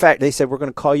 In fact, they said, we're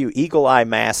going to call you Eagle Eye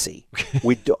Massie.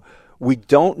 We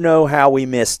don't know how we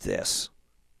missed this.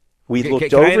 We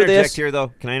looked over this. Can I interject here, though?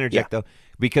 Can I interject, though?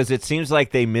 Because it seems like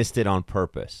they missed it on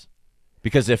purpose.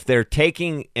 Because if they're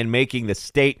taking and making the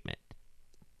statement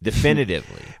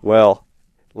definitively. Well,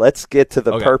 let's get to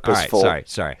the purposeful. All right,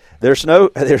 sorry. There's in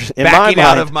backing my mind,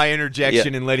 out of my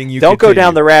interjection and letting you don't continue. go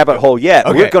down the rabbit hole yet.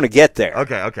 Okay. We're going to get there.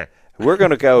 Okay. We're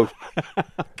going to go.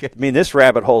 Okay. I mean, this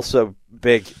rabbit hole's so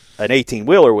big, an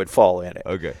 18-wheeler would fall in it.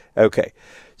 Okay.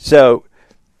 So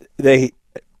they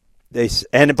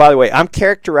and by the way, I'm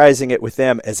characterizing it with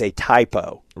them as a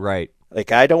typo. Right.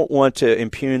 Like, I don't want to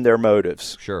impugn their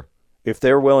motives. Sure. If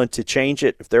they're willing to change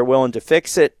it, if they're willing to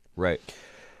fix it. Right.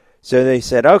 So they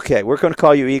said, okay, we're going to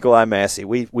call you Eagle Eye Massie.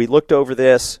 We looked over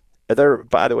this.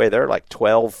 By the way, there are like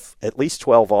at least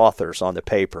 12 authors on the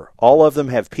paper. All of them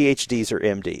have PhDs or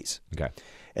MDs. Okay.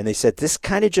 And they said, this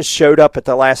kind of just showed up at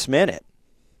the last minute.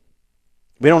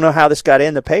 We don't know how this got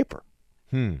in the paper.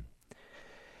 And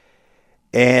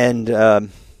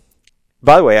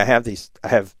by the way, I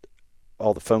have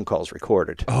all the phone calls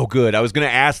recorded. Oh, good. I was going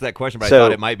to ask that question, but I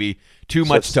thought it might be too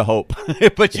much to hope.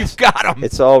 But you've got them.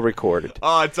 It's all recorded.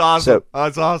 Oh, it's awesome.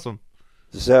 It's awesome.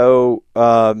 So,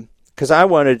 because I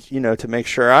wanted, to make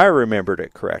sure I remembered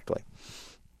it correctly.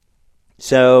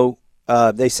 So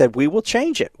they said, we will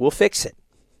change it. We'll fix it.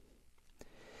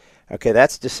 Okay,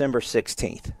 that's December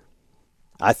 16th.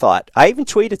 I even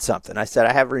tweeted something. I said,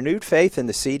 I have renewed faith in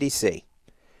the CDC.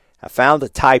 I found a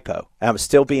typo. I'm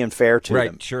still being fair to them.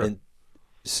 Right, sure.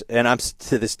 And I'm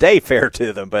to this day fair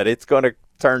to them, but it's going to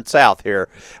turn south here,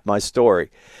 my story.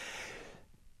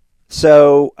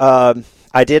 So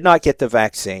I did not get the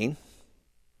vaccine.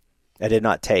 I did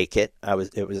not take it.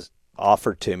 It was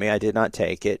offered to me. I did not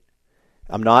take it.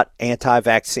 I'm not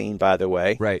anti-vaccine, by the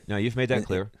way. Right. No, you've made that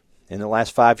clear. In the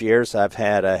last 5 years, I've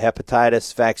had a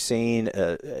hepatitis vaccine,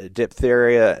 a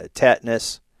diphtheria, a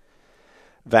tetanus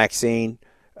vaccine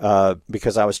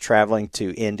because I was traveling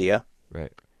to India.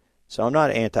 Right. So I'm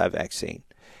not anti-vaccine.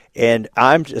 And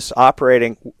I'm just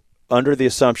operating under the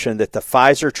assumption that the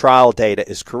Pfizer trial data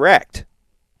is correct.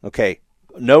 Okay.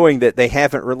 Knowing that they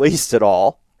haven't released it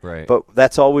all Right. But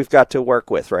that's all we've got to work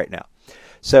with right now.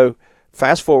 So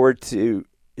fast forward to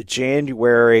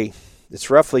January. It's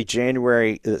roughly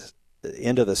January,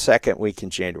 end of the second week in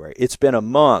January. It's been a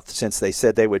month since they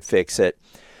said they would fix it.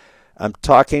 I'm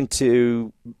talking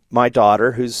to my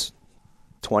daughter, who's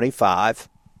 25,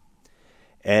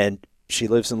 and she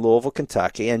lives in Louisville,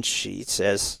 Kentucky, and she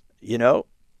says,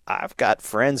 I've got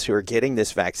friends who are getting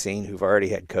this vaccine who've already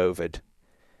had COVID,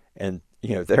 and,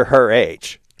 they're her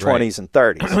age, 20s and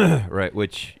 30s. Right,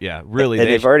 which, really. And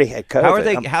they've already had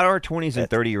COVID. How are 20s and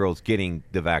 30-year-olds getting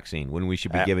the vaccine when we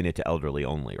should be giving it to elderly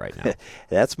only right now?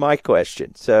 That's my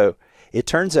question. So it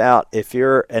turns out if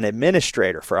you're an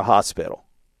administrator for a hospital,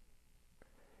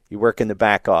 you work in the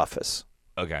back office.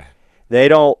 Okay. They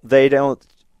don't,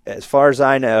 as far as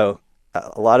I know,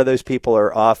 a lot of those people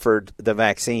are offered the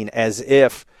vaccine as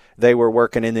if they were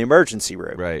working in the emergency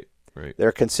room. Right.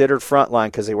 They're considered frontline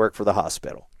because they work for the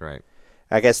hospital. Right.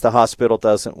 I guess the hospital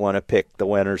doesn't want to pick the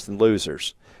winners and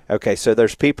losers. Okay, so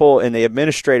there's people in the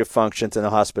administrative functions in the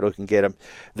hospital who can get them.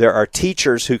 There are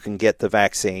teachers who can get the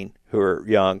vaccine who are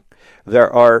young.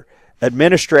 There are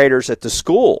administrators at the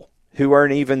school who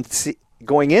aren't even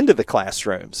going into the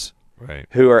classrooms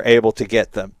who are able to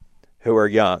get them, who are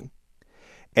young.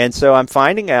 And so I'm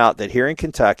finding out that here in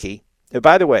Kentucky,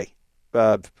 by the way,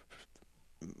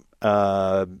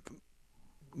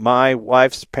 my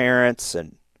wife's parents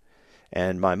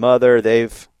and my mother,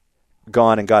 they've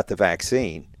gone and got the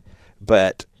vaccine.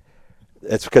 But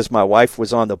it's because my wife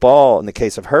was on the ball in the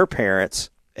case of her parents.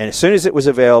 And as soon as it was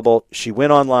available, she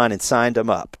went online and signed them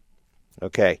up.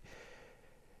 Okay.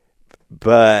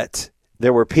 But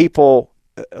there were people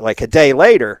like a day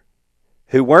later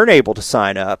who weren't able to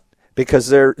sign up because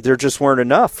there just weren't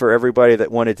enough for everybody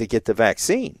that wanted to get the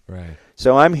vaccine. Right.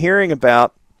 So I'm hearing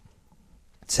about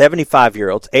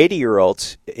 75-year-olds,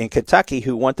 80-year-olds in Kentucky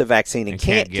who want the vaccine and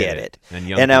can't get it.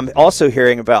 And I'm also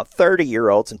hearing about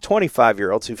 30-year-olds and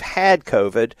 25-year-olds who've had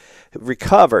COVID,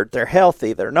 recovered, they're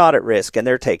healthy, they're not at risk, and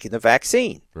they're taking the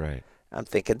vaccine. Right. I'm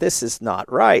thinking, this is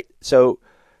not right. So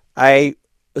I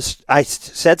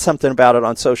said something about it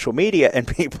on social media, and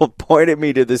people pointed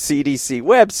me to the CDC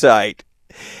website.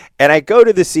 And I go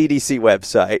to the CDC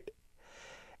website,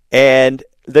 and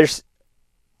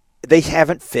they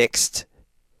haven't fixed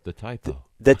the typo.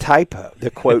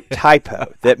 The quote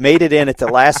typo that made it in at the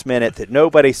last minute that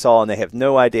nobody saw, and they have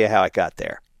no idea how it got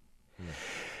there.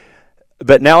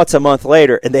 But now it's a month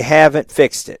later, and they haven't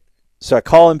fixed it. So I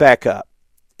call him back up,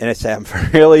 and I say, I'm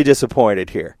really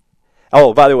disappointed here.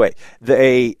 Oh, by the way,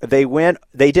 they did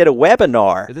a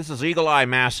webinar. This is Eagle Eye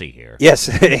Massie here.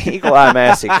 Yes, Eagle Eye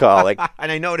Massie calling.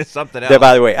 And I noticed something else.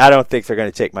 By the way, I don't think they're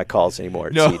going to take my calls anymore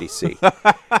at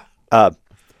CDC.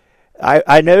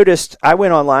 I noticed, I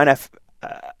went online,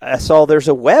 I saw there's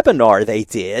a webinar they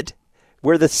did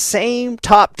where the same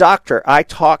top doctor I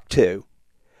talked to,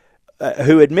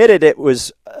 who admitted it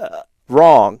was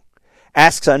wrong,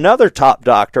 asks another top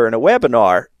doctor in a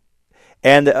webinar,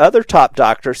 and the other top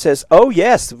doctor says, "Oh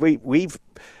yes, we've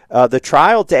the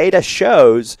trial data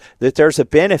shows that there's a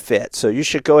benefit, so you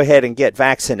should go ahead and get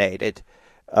vaccinated,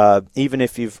 even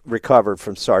if you've recovered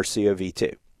from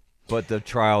SARS-CoV-2." But the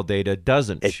trial data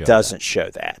doesn't show that. It doesn't show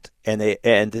that.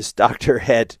 And this doctor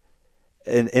had,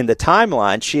 in the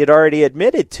timeline, she had already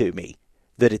admitted to me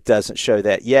that it doesn't show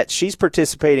that. Yet she's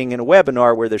participating in a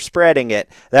webinar where they're spreading it.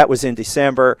 That was in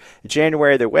December.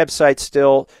 January, their website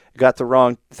still got the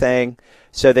wrong thing.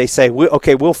 So they say,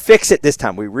 we'll fix it this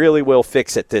time. We really will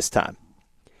fix it this time.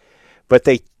 But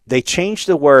they changed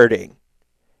the wording,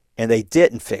 and they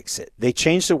didn't fix it. They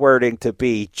changed the wording to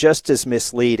be just as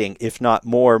misleading, if not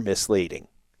more misleading.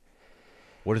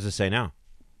 What does it say now?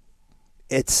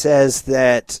 It says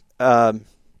that the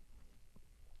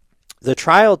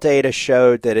trial data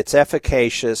showed that it's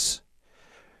efficacious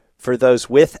for those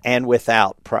with and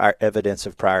without prior evidence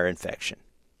of prior infection.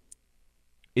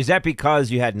 Is that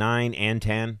because you had 9 and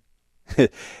 10?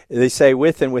 They say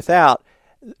with and without.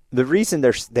 The reason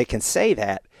they can say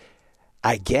that,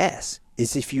 I guess,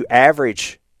 is if you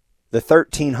average the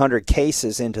 1,300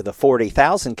 cases into the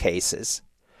 40,000 cases,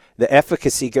 the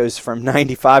efficacy goes from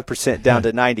 95% down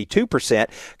to 92%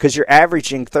 because you're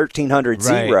averaging 1,300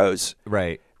 zeros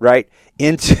right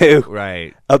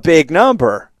into a big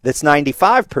number that's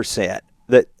 95%.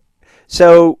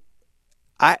 So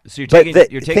you're taking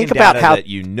data that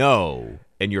you know,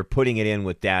 and you're putting it in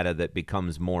with data that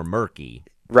becomes more murky,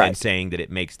 and saying that it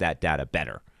makes that data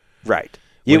better. Right.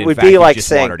 It would be like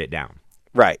saying watered it down.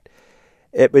 Right.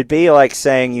 It would be like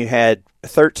saying you had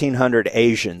 1,300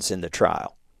 Asians in the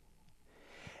trial,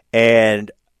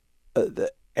 and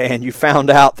you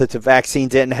found out that the vaccine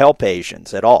didn't help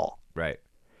Asians at all. Right.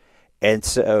 And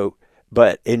so,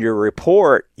 But in your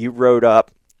report, you wrote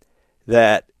up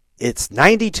that it's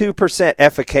 92%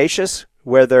 efficacious,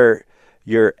 whether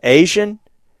you're Asian,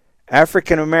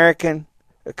 African American,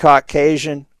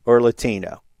 Caucasian, or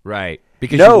Latino. Right.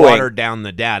 Because you watered down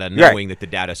the data, knowing that the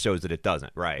data shows that it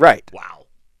doesn't. Right. Right. Wow.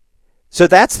 So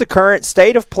that's the current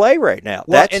state of play right now.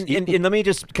 Well, and let me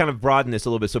just kind of broaden this a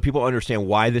little bit so people understand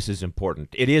why this is important.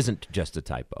 It isn't just a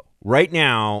typo. Right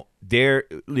now,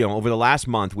 over the last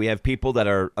month, we have people that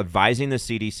are advising the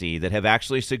CDC that have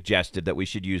actually suggested that we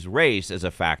should use race as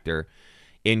a factor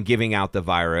in giving out the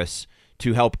virus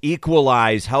to help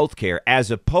equalize healthcare, as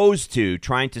opposed to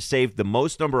trying to save the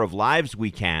most number of lives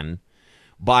we can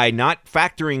by not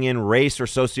factoring in race or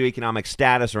socioeconomic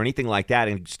status or anything like that,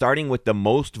 and starting with the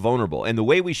most vulnerable. And the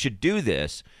way we should do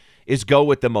this is go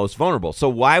with the most vulnerable. So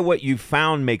why what you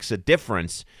found makes a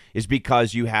difference is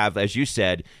because you have, as you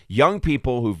said, young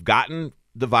people who've gotten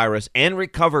the virus and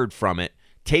recovered from it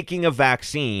taking a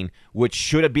vaccine which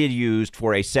should have been used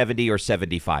for a 70 or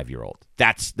 75-year-old.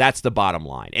 That's the bottom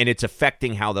line, and it's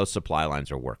affecting how those supply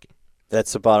lines are working.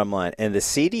 That's the bottom line. And the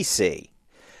CDC,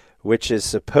 which is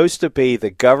supposed to be the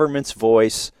government's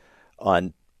voice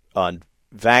on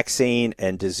vaccine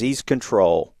and disease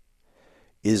control,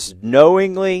 is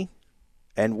knowingly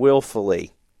and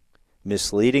willfully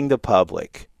misleading the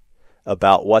public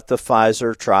about what the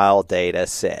Pfizer trial data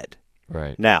said.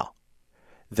 Right. Now,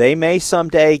 they may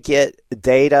someday get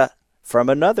data from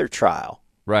another trial,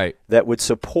 right, that would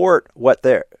support what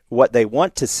they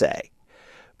want to say.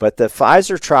 But the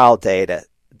Pfizer trial data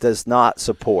does not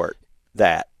support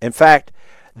that. In fact,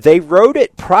 they wrote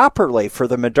it properly for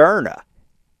the Moderna.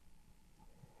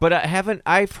 But I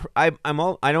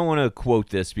don't want to quote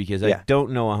this because I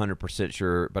don't know 100%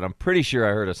 sure, but I'm pretty sure I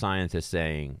heard a scientist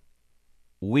saying,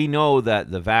 we know that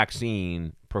the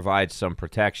vaccine provides some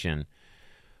protection,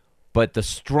 but the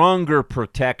stronger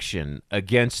protection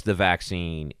against the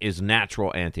vaccine is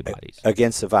natural antibodies.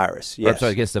 Against the virus, yes. I'm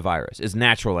sorry, against the virus is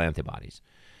natural antibodies.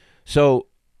 So,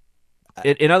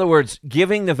 in other words,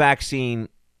 giving the vaccine,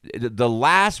 the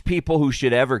last people who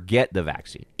should ever get the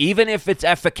vaccine, even if it's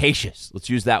efficacious, let's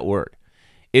use that word,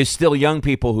 is still young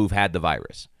people who've had the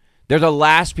virus. They're the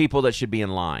last people that should be in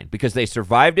line because they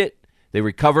survived it, they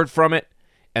recovered from it,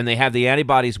 and they have the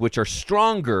antibodies which are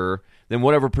stronger than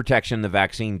whatever protection the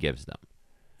vaccine gives them.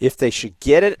 If they should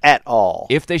get it at all.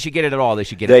 If they should get it at all, they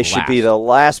should get it last. They should be the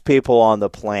last people on the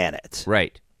planet.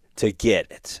 Right. To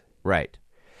get it. Right.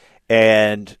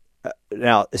 And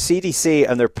now, the CDC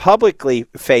on their publicly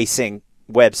facing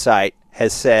website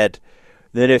has said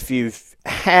that if you've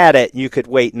had it, you could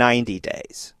wait 90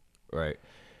 days. Right.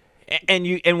 And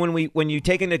when you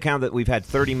take into account that we've had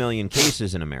 30 million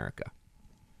cases in America,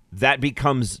 that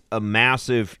becomes a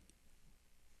massive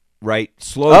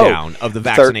slowdown of the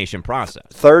vaccination process.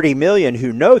 30 million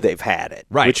who know they've had it,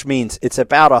 right, which means it's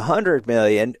about 100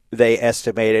 million they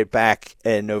estimated back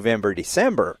in November,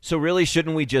 December. So really,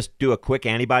 shouldn't we just do a quick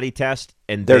antibody test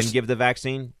and then give the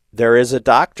vaccine? There is a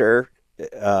doctor,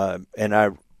 and I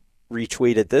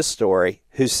retweeted this story,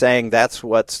 who's saying that's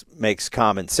what makes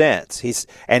common sense. He's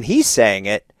saying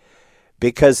it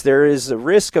because there is a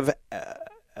risk of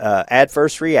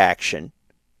adverse reaction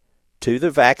to the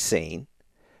vaccine.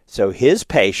 So his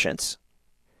patients,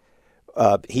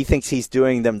 he thinks he's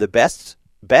doing them the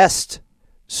best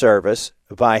service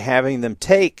by having them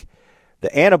take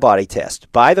the antibody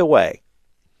test. By the way,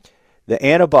 the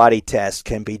antibody test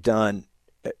can be done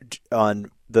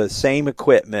on the same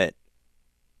equipment,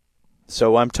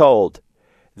 so I'm told,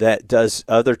 that does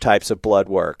other types of blood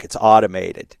work. It's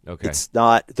automated. Okay.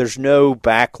 There's no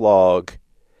backlog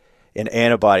in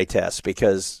antibody tests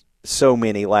because so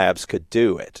many labs could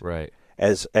do it. Right.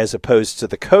 As opposed to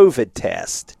the COVID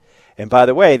test. And by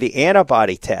the way, the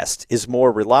antibody test is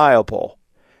more reliable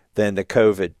than the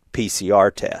COVID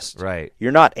PCR test. Right.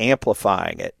 You're not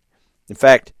amplifying it. In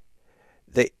fact,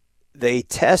 they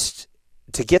test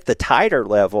to get the titer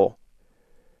level.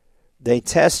 They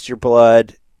test your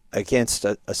blood against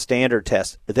a standard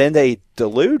test. Then they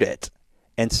dilute it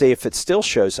and see if it still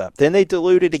shows up. Then they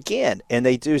dilute it again, and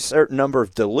they do a certain number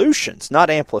of dilutions, not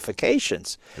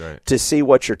amplifications, right, to see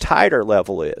what your titer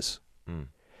level is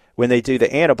when they do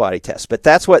the antibody test. But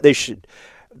that's what they should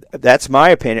 – that's my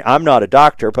opinion. I'm not a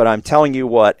doctor, but I'm telling you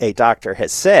what a doctor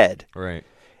has said. Right.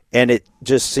 And it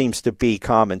just seems to be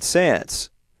common sense.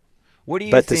 What do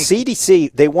you think? But the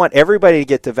CDC, they want everybody to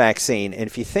get the vaccine. And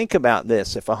if you think about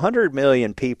this, if 100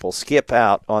 million people skip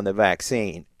out on the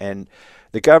vaccine and –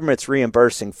 the government's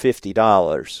reimbursing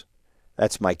 $50.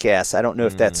 That's my guess. I don't know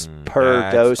if that's per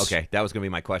dose. Okay, that was going to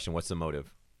be my question. What's the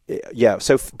motive? Yeah.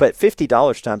 So, but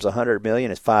 $50 times 100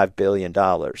 million is $5 billion.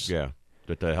 Yeah,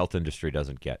 that the health industry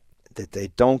doesn't get. that they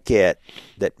don't get,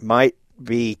 that might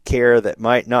be care that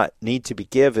might not need to be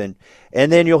given.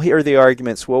 And then you'll hear the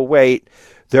arguments, well, wait,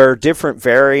 there are different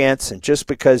variants, and just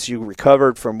because you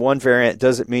recovered from one variant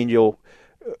doesn't mean you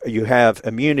have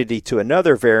immunity to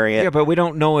another variant. Yeah, but we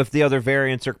don't know if the other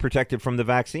variants are protected from the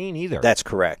vaccine either. That's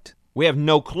correct. We have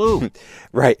no clue.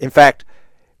 Right. In fact,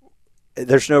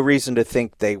 there's no reason to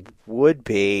think they would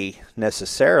be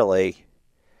necessarily,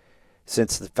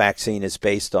 since the vaccine is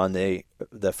based on the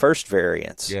first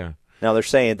variants. Yeah. Now, they're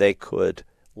saying they could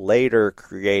later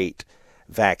create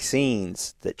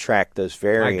vaccines that track those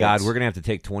variants. My God, we're going to have to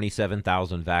take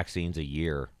 27,000 vaccines a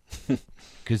year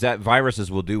because that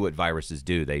viruses will do what viruses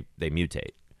do. They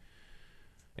mutate.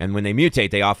 And when they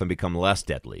mutate, they often become less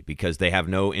deadly because they have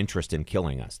no interest in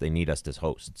killing us. They need us as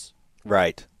hosts.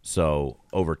 Right. So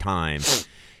over time,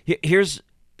 here's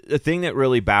the thing that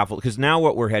really baffled, because now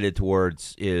what we're headed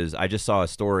towards is, I just saw a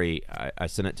story, I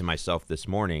sent it to myself this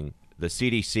morning, the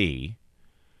CDC,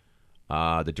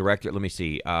 the director, let me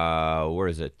see, where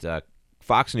is it?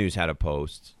 Fox News had a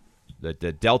post that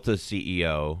the Delta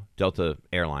CEO, Delta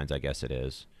Airlines, I guess it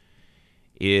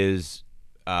is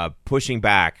pushing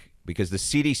back because the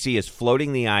CDC is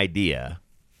floating the idea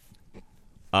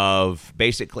of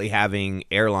basically having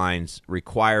airlines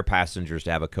require passengers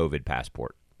to have a COVID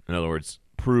passport. In other words,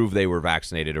 prove they were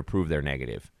vaccinated or prove they're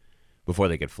negative before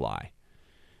they could fly.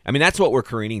 I mean, that's what we're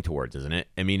careening towards, isn't it?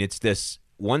 I mean, it's this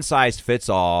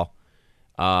one-size-fits-all,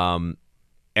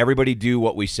 everybody do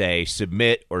what we say,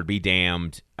 submit or be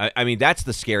damned. I mean, that's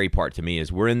the scary part to me,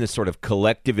 is we're in this sort of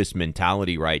collectivist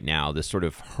mentality right now, this sort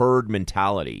of herd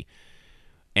mentality,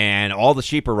 and all the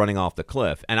sheep are running off the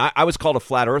cliff. And I was called a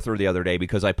flat earther the other day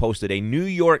because I posted a New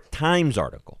York Times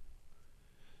article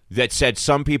that said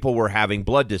some people were having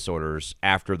blood disorders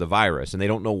after the virus, and they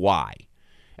don't know why.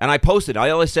 And I posted,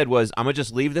 all I said was, I'm going to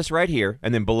just leave this right here.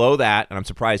 And then below that, and I'm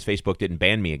surprised Facebook didn't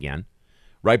ban me again,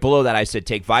 right below that I said,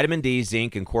 take vitamin D,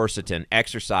 zinc, and quercetin,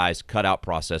 exercise, cut out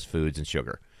processed foods and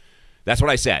sugar. That's what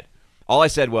I said. All I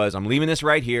said was, I'm leaving this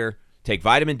right here. Take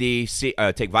vitamin D,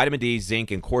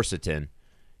 zinc, and quercetin,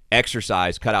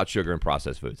 exercise, cut out sugar and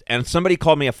processed foods. And somebody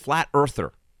called me a flat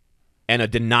earther and a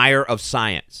denier of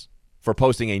science for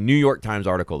posting a New York Times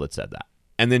article that said that.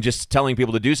 And then just telling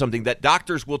people to do something that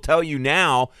doctors will tell you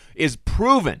now is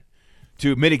proven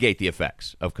to mitigate the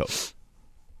effects of COVID.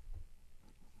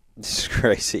 This is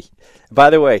crazy.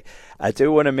 By the way, I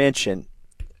do want to mention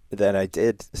that I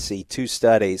did see 2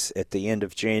 studies at the end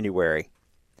of January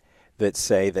that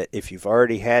say that if you've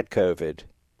already had COVID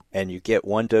and you get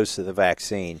 1 dose of the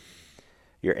vaccine,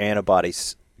 your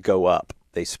antibodies go up.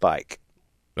 They spike.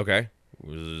 Okay.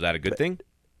 Is that a good thing?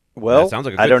 Well, that sounds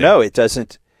like a good I don't thing. know. It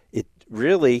doesn't. It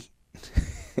really,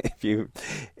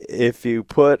 if you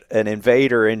put an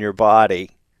invader in your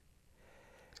body,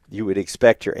 you would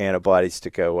expect your antibodies to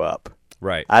go up.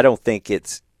 Right. I don't think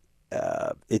it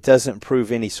doesn't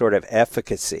prove any sort of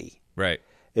efficacy. Right.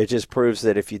 It just proves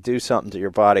that if you do something to your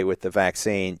body with the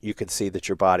vaccine, you can see that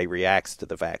your body reacts to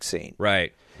the vaccine.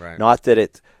 Right. Right. Not that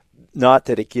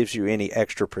it gives you any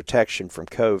extra protection from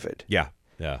COVID. Yeah.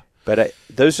 Yeah. But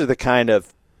those are the kind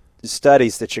of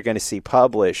studies that you're going to see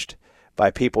published by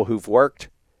people who've worked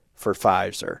for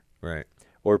Pfizer. Right.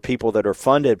 Or people that are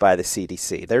funded by the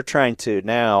CDC. They're trying to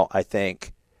now, I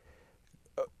think,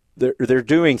 they're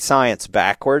doing science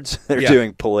backwards. They're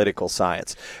doing political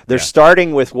science. They're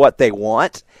starting with what they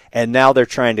want, and now they're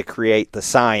trying to create the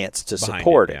science to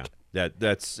support it. Yeah.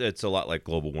 It's a lot like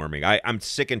global warming. I'm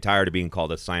sick and tired of being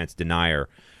called a science denier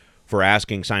for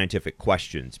asking scientific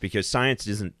questions, because science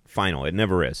isn't final. It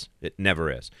never is. It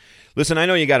never is. Listen, I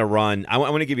know you got to run. I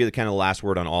want to give you the kind of last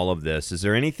word on all of this. Is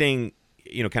there anything,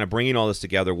 kind of bringing all this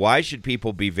together, why should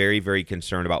people be very, very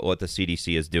concerned about what the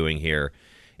CDC is doing here?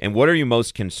 And what are you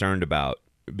most concerned about?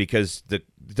 Because it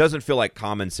doesn't feel like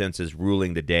common sense is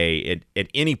ruling the day at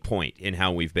any point in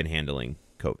how we've been handling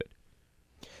COVID.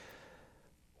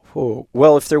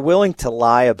 Well, if they're willing to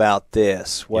lie about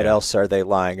this, what else are they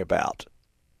lying about?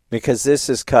 Because this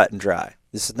is cut and dry.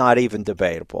 This is not even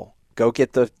debatable. Go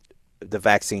get the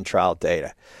vaccine trial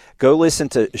data. Go listen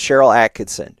to Cheryl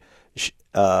Atkinson.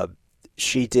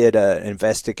 She did an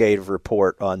investigative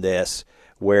report on this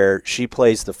where she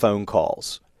plays the phone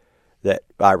calls that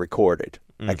I recorded.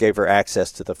 I gave her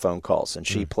access to the phone calls, and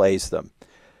she plays them.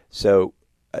 So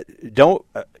you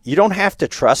don't have to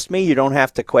trust me. You don't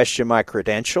have to question my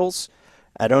credentials.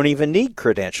 I don't even need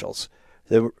credentials.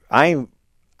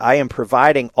 I am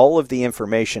providing all of the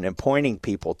information and pointing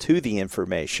people to the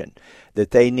information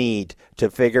that they need to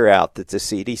figure out that the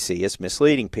CDC is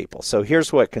misleading people. So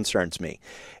here's what concerns me.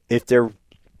 If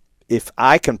if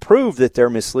I can prove that they're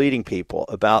misleading people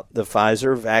about the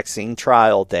Pfizer vaccine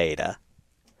trial data,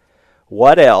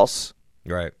 what else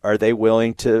are they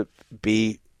willing to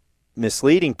be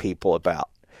misleading people about?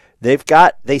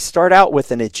 They start out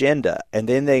with an agenda, and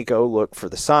then they go look for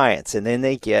the science, and then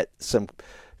they get some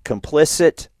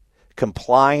complicit,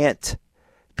 compliant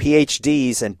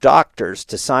PhDs and doctors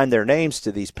to sign their names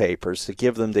to these papers to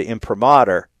give them the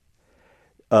imprimatur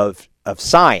of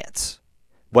science.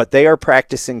 But they are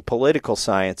practicing political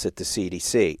science at the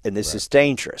CDC, and this is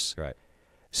dangerous. Right.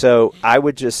 So I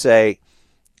would just say,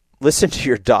 listen to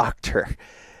your doctor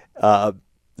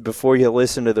before you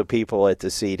listen to the people at the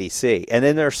CDC. And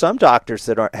then there are some doctors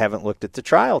that haven't looked at the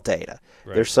trial data.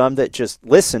 Right. There's some that just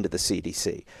listen to the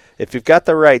CDC. If you've got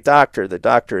the right doctor, the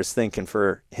doctor is thinking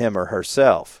for him or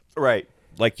herself. Right.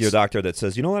 Like your doctor that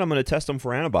says, you know what, I'm going to test them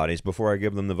for antibodies before I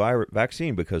give them the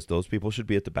vaccine because those people should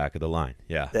be at the back of the line.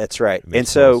 Yeah. That's right. And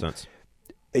so,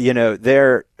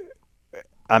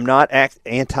 I'm not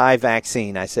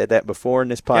anti-vaccine. I said that before in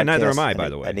this podcast. Yeah, neither am I, by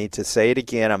the way. I need to say it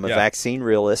again. I'm a vaccine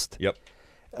realist. Yep.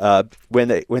 When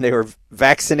they were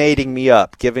vaccinating me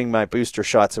up, giving my booster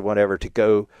shots and whatever to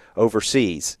go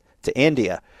overseas to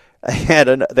India,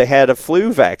 they had a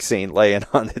flu vaccine laying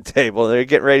on the table. They're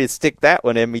getting ready to stick that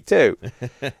one in me too.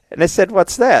 And I said,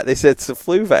 "What's that?" They said, "It's a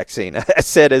flu vaccine." I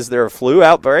said, "Is there a flu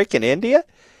outbreak in India?"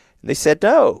 And they said,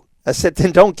 "No." I said,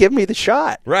 "Then don't give me the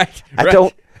shot." Right. I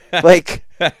don't like.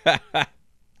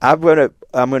 I'm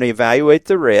gonna evaluate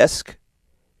the risk.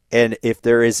 And if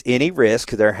there is any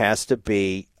risk, there has to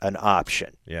be an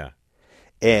option. Yeah.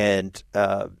 And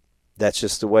that's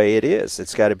just the way it is.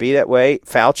 It's got to be that way.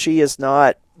 Fauci is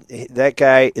not – that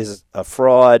guy is a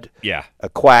fraud, a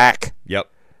quack,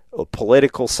 a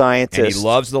political scientist. And he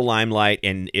loves the limelight.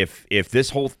 And if this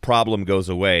whole problem goes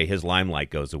away, his limelight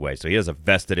goes away. So he has a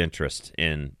vested interest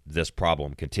in this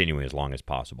problem continuing as long as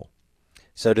possible.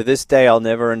 So to this day, I'll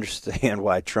never understand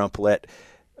why Trump let –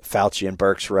 Fauci and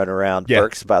Birx run around. Yeah.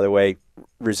 Birx, by the way,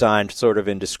 resigned sort of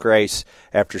in disgrace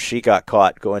after she got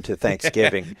caught going to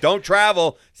Thanksgiving. Don't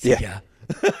travel. Yeah.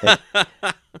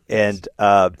 and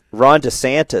Ron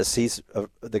DeSantis, he's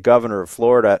the governor of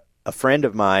Florida, a friend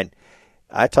of mine.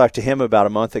 I talked to him about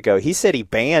a month ago. He said he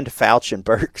banned Fauci and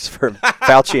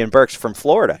Birx from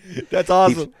Florida. That's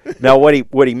awesome. Now, what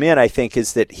he meant, I think,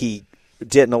 is that he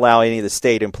didn't allow any of the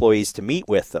state employees to meet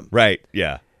with them. Right.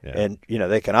 Yeah. Yeah. And,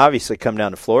 they can obviously come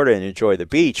down to Florida and enjoy the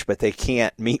beach, but they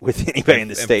can't meet with anybody in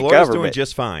the state Florida's government. Doing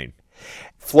just fine.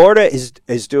 Florida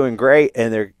is doing great,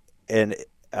 and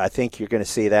I think you're going to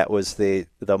see that was the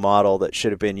model that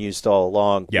should have been used all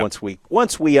along. Yep.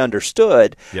 Once we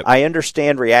understood. Yep. I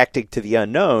understand reacting to the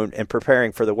unknown and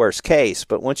preparing for the worst case,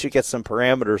 but once you get some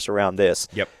parameters around this,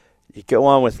 you go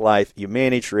on with life, you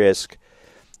manage risk,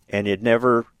 and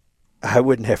I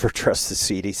would never trust the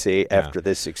CDC after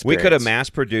this experience. We could have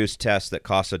mass-produced tests that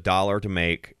cost $1 to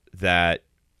make that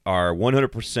are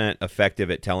 100%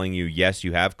 effective at telling you, yes,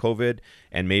 you have COVID,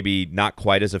 and maybe not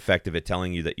quite as effective at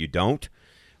telling you that you don't.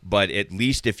 But at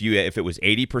least if it was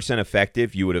 80%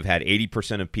 effective, you would have had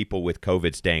 80% of people with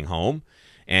COVID staying home.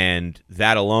 And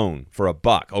that alone, for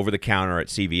 $1 over the counter at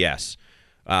CVS,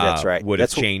 that's right. would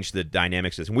have changed the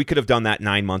dynamics. And we could have done that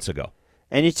 9 months ago.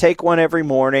 And you take one every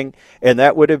morning, and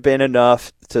that would have been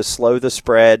enough to slow the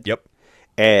spread. Yep.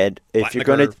 And if you're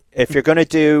going to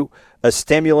do a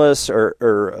stimulus or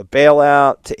a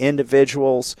bailout to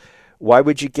individuals, why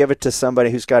would you give it to somebody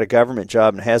who's got a government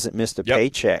job and hasn't missed a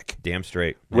paycheck? Damn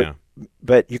straight. Yeah.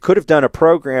 But you could have done a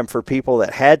program for people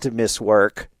that had to miss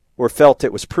work or felt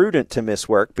it was prudent to miss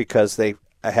work because they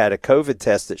had a COVID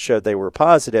test that showed they were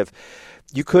positive.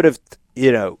 You could have,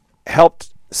 helped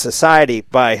society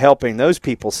by helping those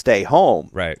people stay home,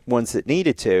 right? Ones that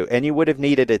needed to, and you would have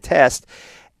needed a test.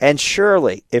 And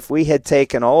surely, if we had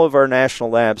taken all of our national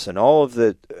labs and all of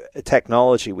the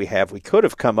technology we have, we could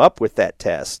have come up with that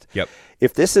test. Yep.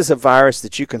 If this is a virus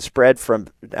that you can spread from,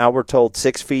 now we're told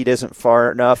 6 feet isn't far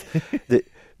enough,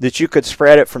 that you could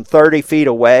spread it from 30 feet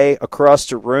away across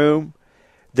the room,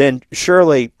 then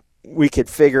surely we could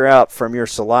figure out from your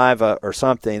saliva or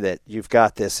something that you've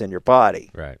got this in your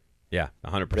body. Right. Yeah,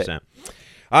 100%. All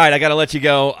right, I got to let you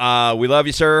go. We love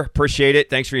you, sir. Appreciate it.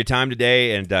 Thanks for your time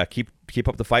today, and keep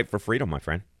up the fight for freedom, my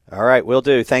friend. All right, will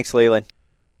do. Thanks, Leland.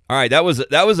 All right, that was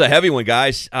a heavy one,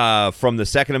 guys. From the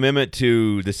Second Amendment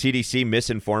to the CDC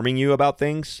misinforming you about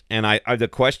things, and the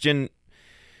question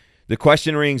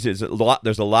rings is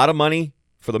there's a lot of money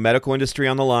for the medical industry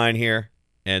on the line here,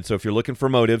 and so if you're looking for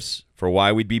motives for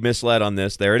why we'd be misled on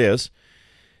this, there it is.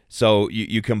 So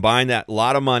you combine that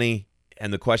lot of money.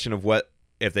 And the question of what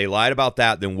if they lied about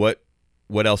that, then what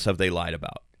else have they lied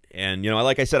about? And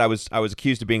like I said, I was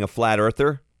accused of being a flat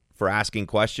earther for asking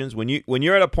questions. When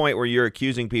you're at a point where you're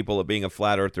accusing people of being a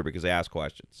flat earther because they ask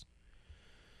questions,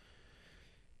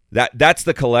 that's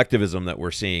the collectivism that we're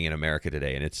seeing in America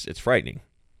today, and it's frightening.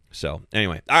 So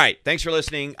anyway, all right, thanks for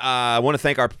listening. I want to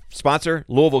thank our sponsor,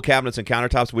 Louisville Cabinets and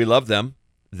Countertops. We love them.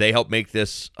 They help make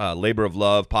this Labor of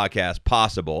Love podcast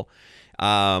possible.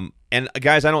 And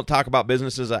guys, I don't talk about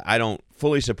businesses I don't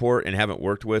fully support and haven't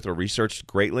worked with or researched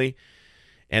greatly.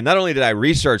 And not only did I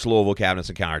research Louisville Cabinets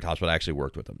and Countertops, but I actually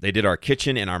worked with them. They did our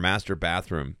kitchen and our master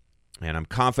bathroom. And I'm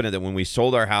confident that when we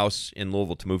sold our house in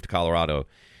Louisville to move to Colorado,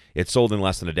 it sold in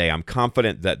less than a day. I'm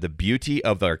confident that the beauty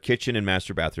of our kitchen and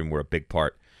master bathroom were a big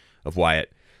part of why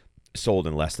it sold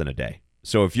in less than a day.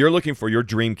 So if you're looking for your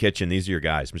dream kitchen, these are your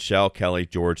guys. Michelle, Kelly,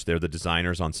 George, they're the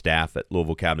designers on staff at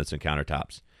Louisville Cabinets and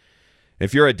Countertops.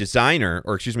 If you're a designer,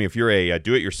 if you're a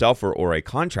do-it-yourselfer or a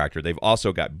contractor, they've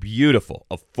also got beautiful,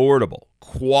 affordable,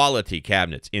 quality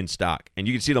cabinets in stock. And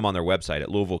you can see them on their website at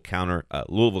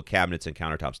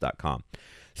LouisvilleCabinetsandCountertops.com.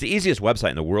 It's the easiest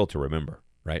website in the world to remember,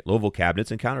 right?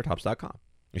 LouisvilleCabinetsandCountertops.com.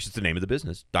 It's just the name of the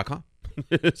business.com.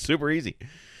 It's super easy.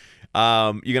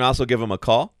 You can also give them a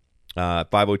call,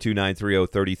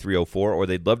 502-930-3304, or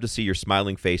they'd love to see your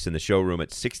smiling face in the showroom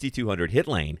at 6200 Hit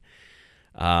Lane.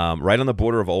 Right on the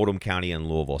border of Oldham County and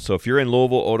Louisville. So if you're in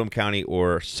Louisville, Oldham County,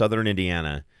 or southern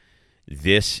Indiana,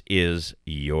 this is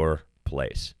your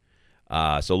place.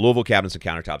 So Louisville Cabinets and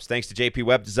Countertops. Thanks to JP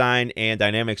Web Design and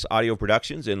Dynamics Audio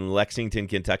Productions in Lexington,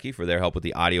 Kentucky for their help with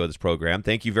the audio of this program.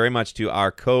 Thank you very much to our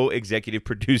co-executive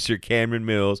producer, Cameron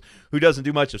Mills, who doesn't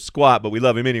do much of squat, but we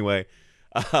love him anyway.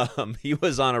 He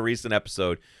was on a recent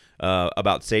episode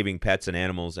about saving pets and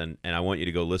animals, and I want you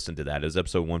to go listen to that. It was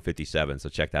episode 157, so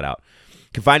check that out.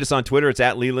 You can find us on Twitter. It's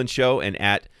at Leland Show and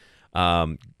at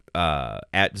Zone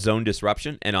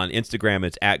Disruption, and on Instagram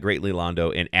it's at Great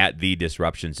Lelondo and at The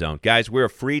Disruption Zone. Guys, we're a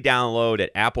free download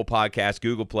at Apple Podcasts,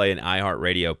 Google Play, and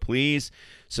iHeartRadio. Please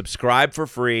subscribe for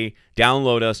free,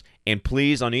 download us, and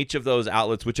please, on each of those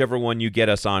outlets, whichever one you get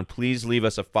us on, please leave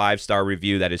us a 5-star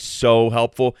review. That is so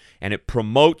helpful, and it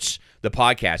promotes the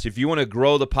podcast. If you want to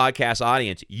grow the podcast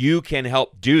audience, you can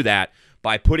help do that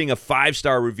by putting a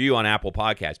 5-star review on Apple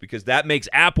Podcasts, because that makes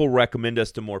Apple recommend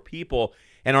us to more people,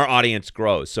 and our audience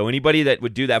grows. So anybody that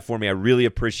would do that for me, I really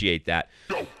appreciate that.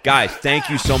 Guys, thank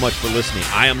you so much for listening.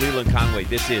 I am Leland Conway.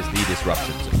 This is The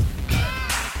Disruption Zone.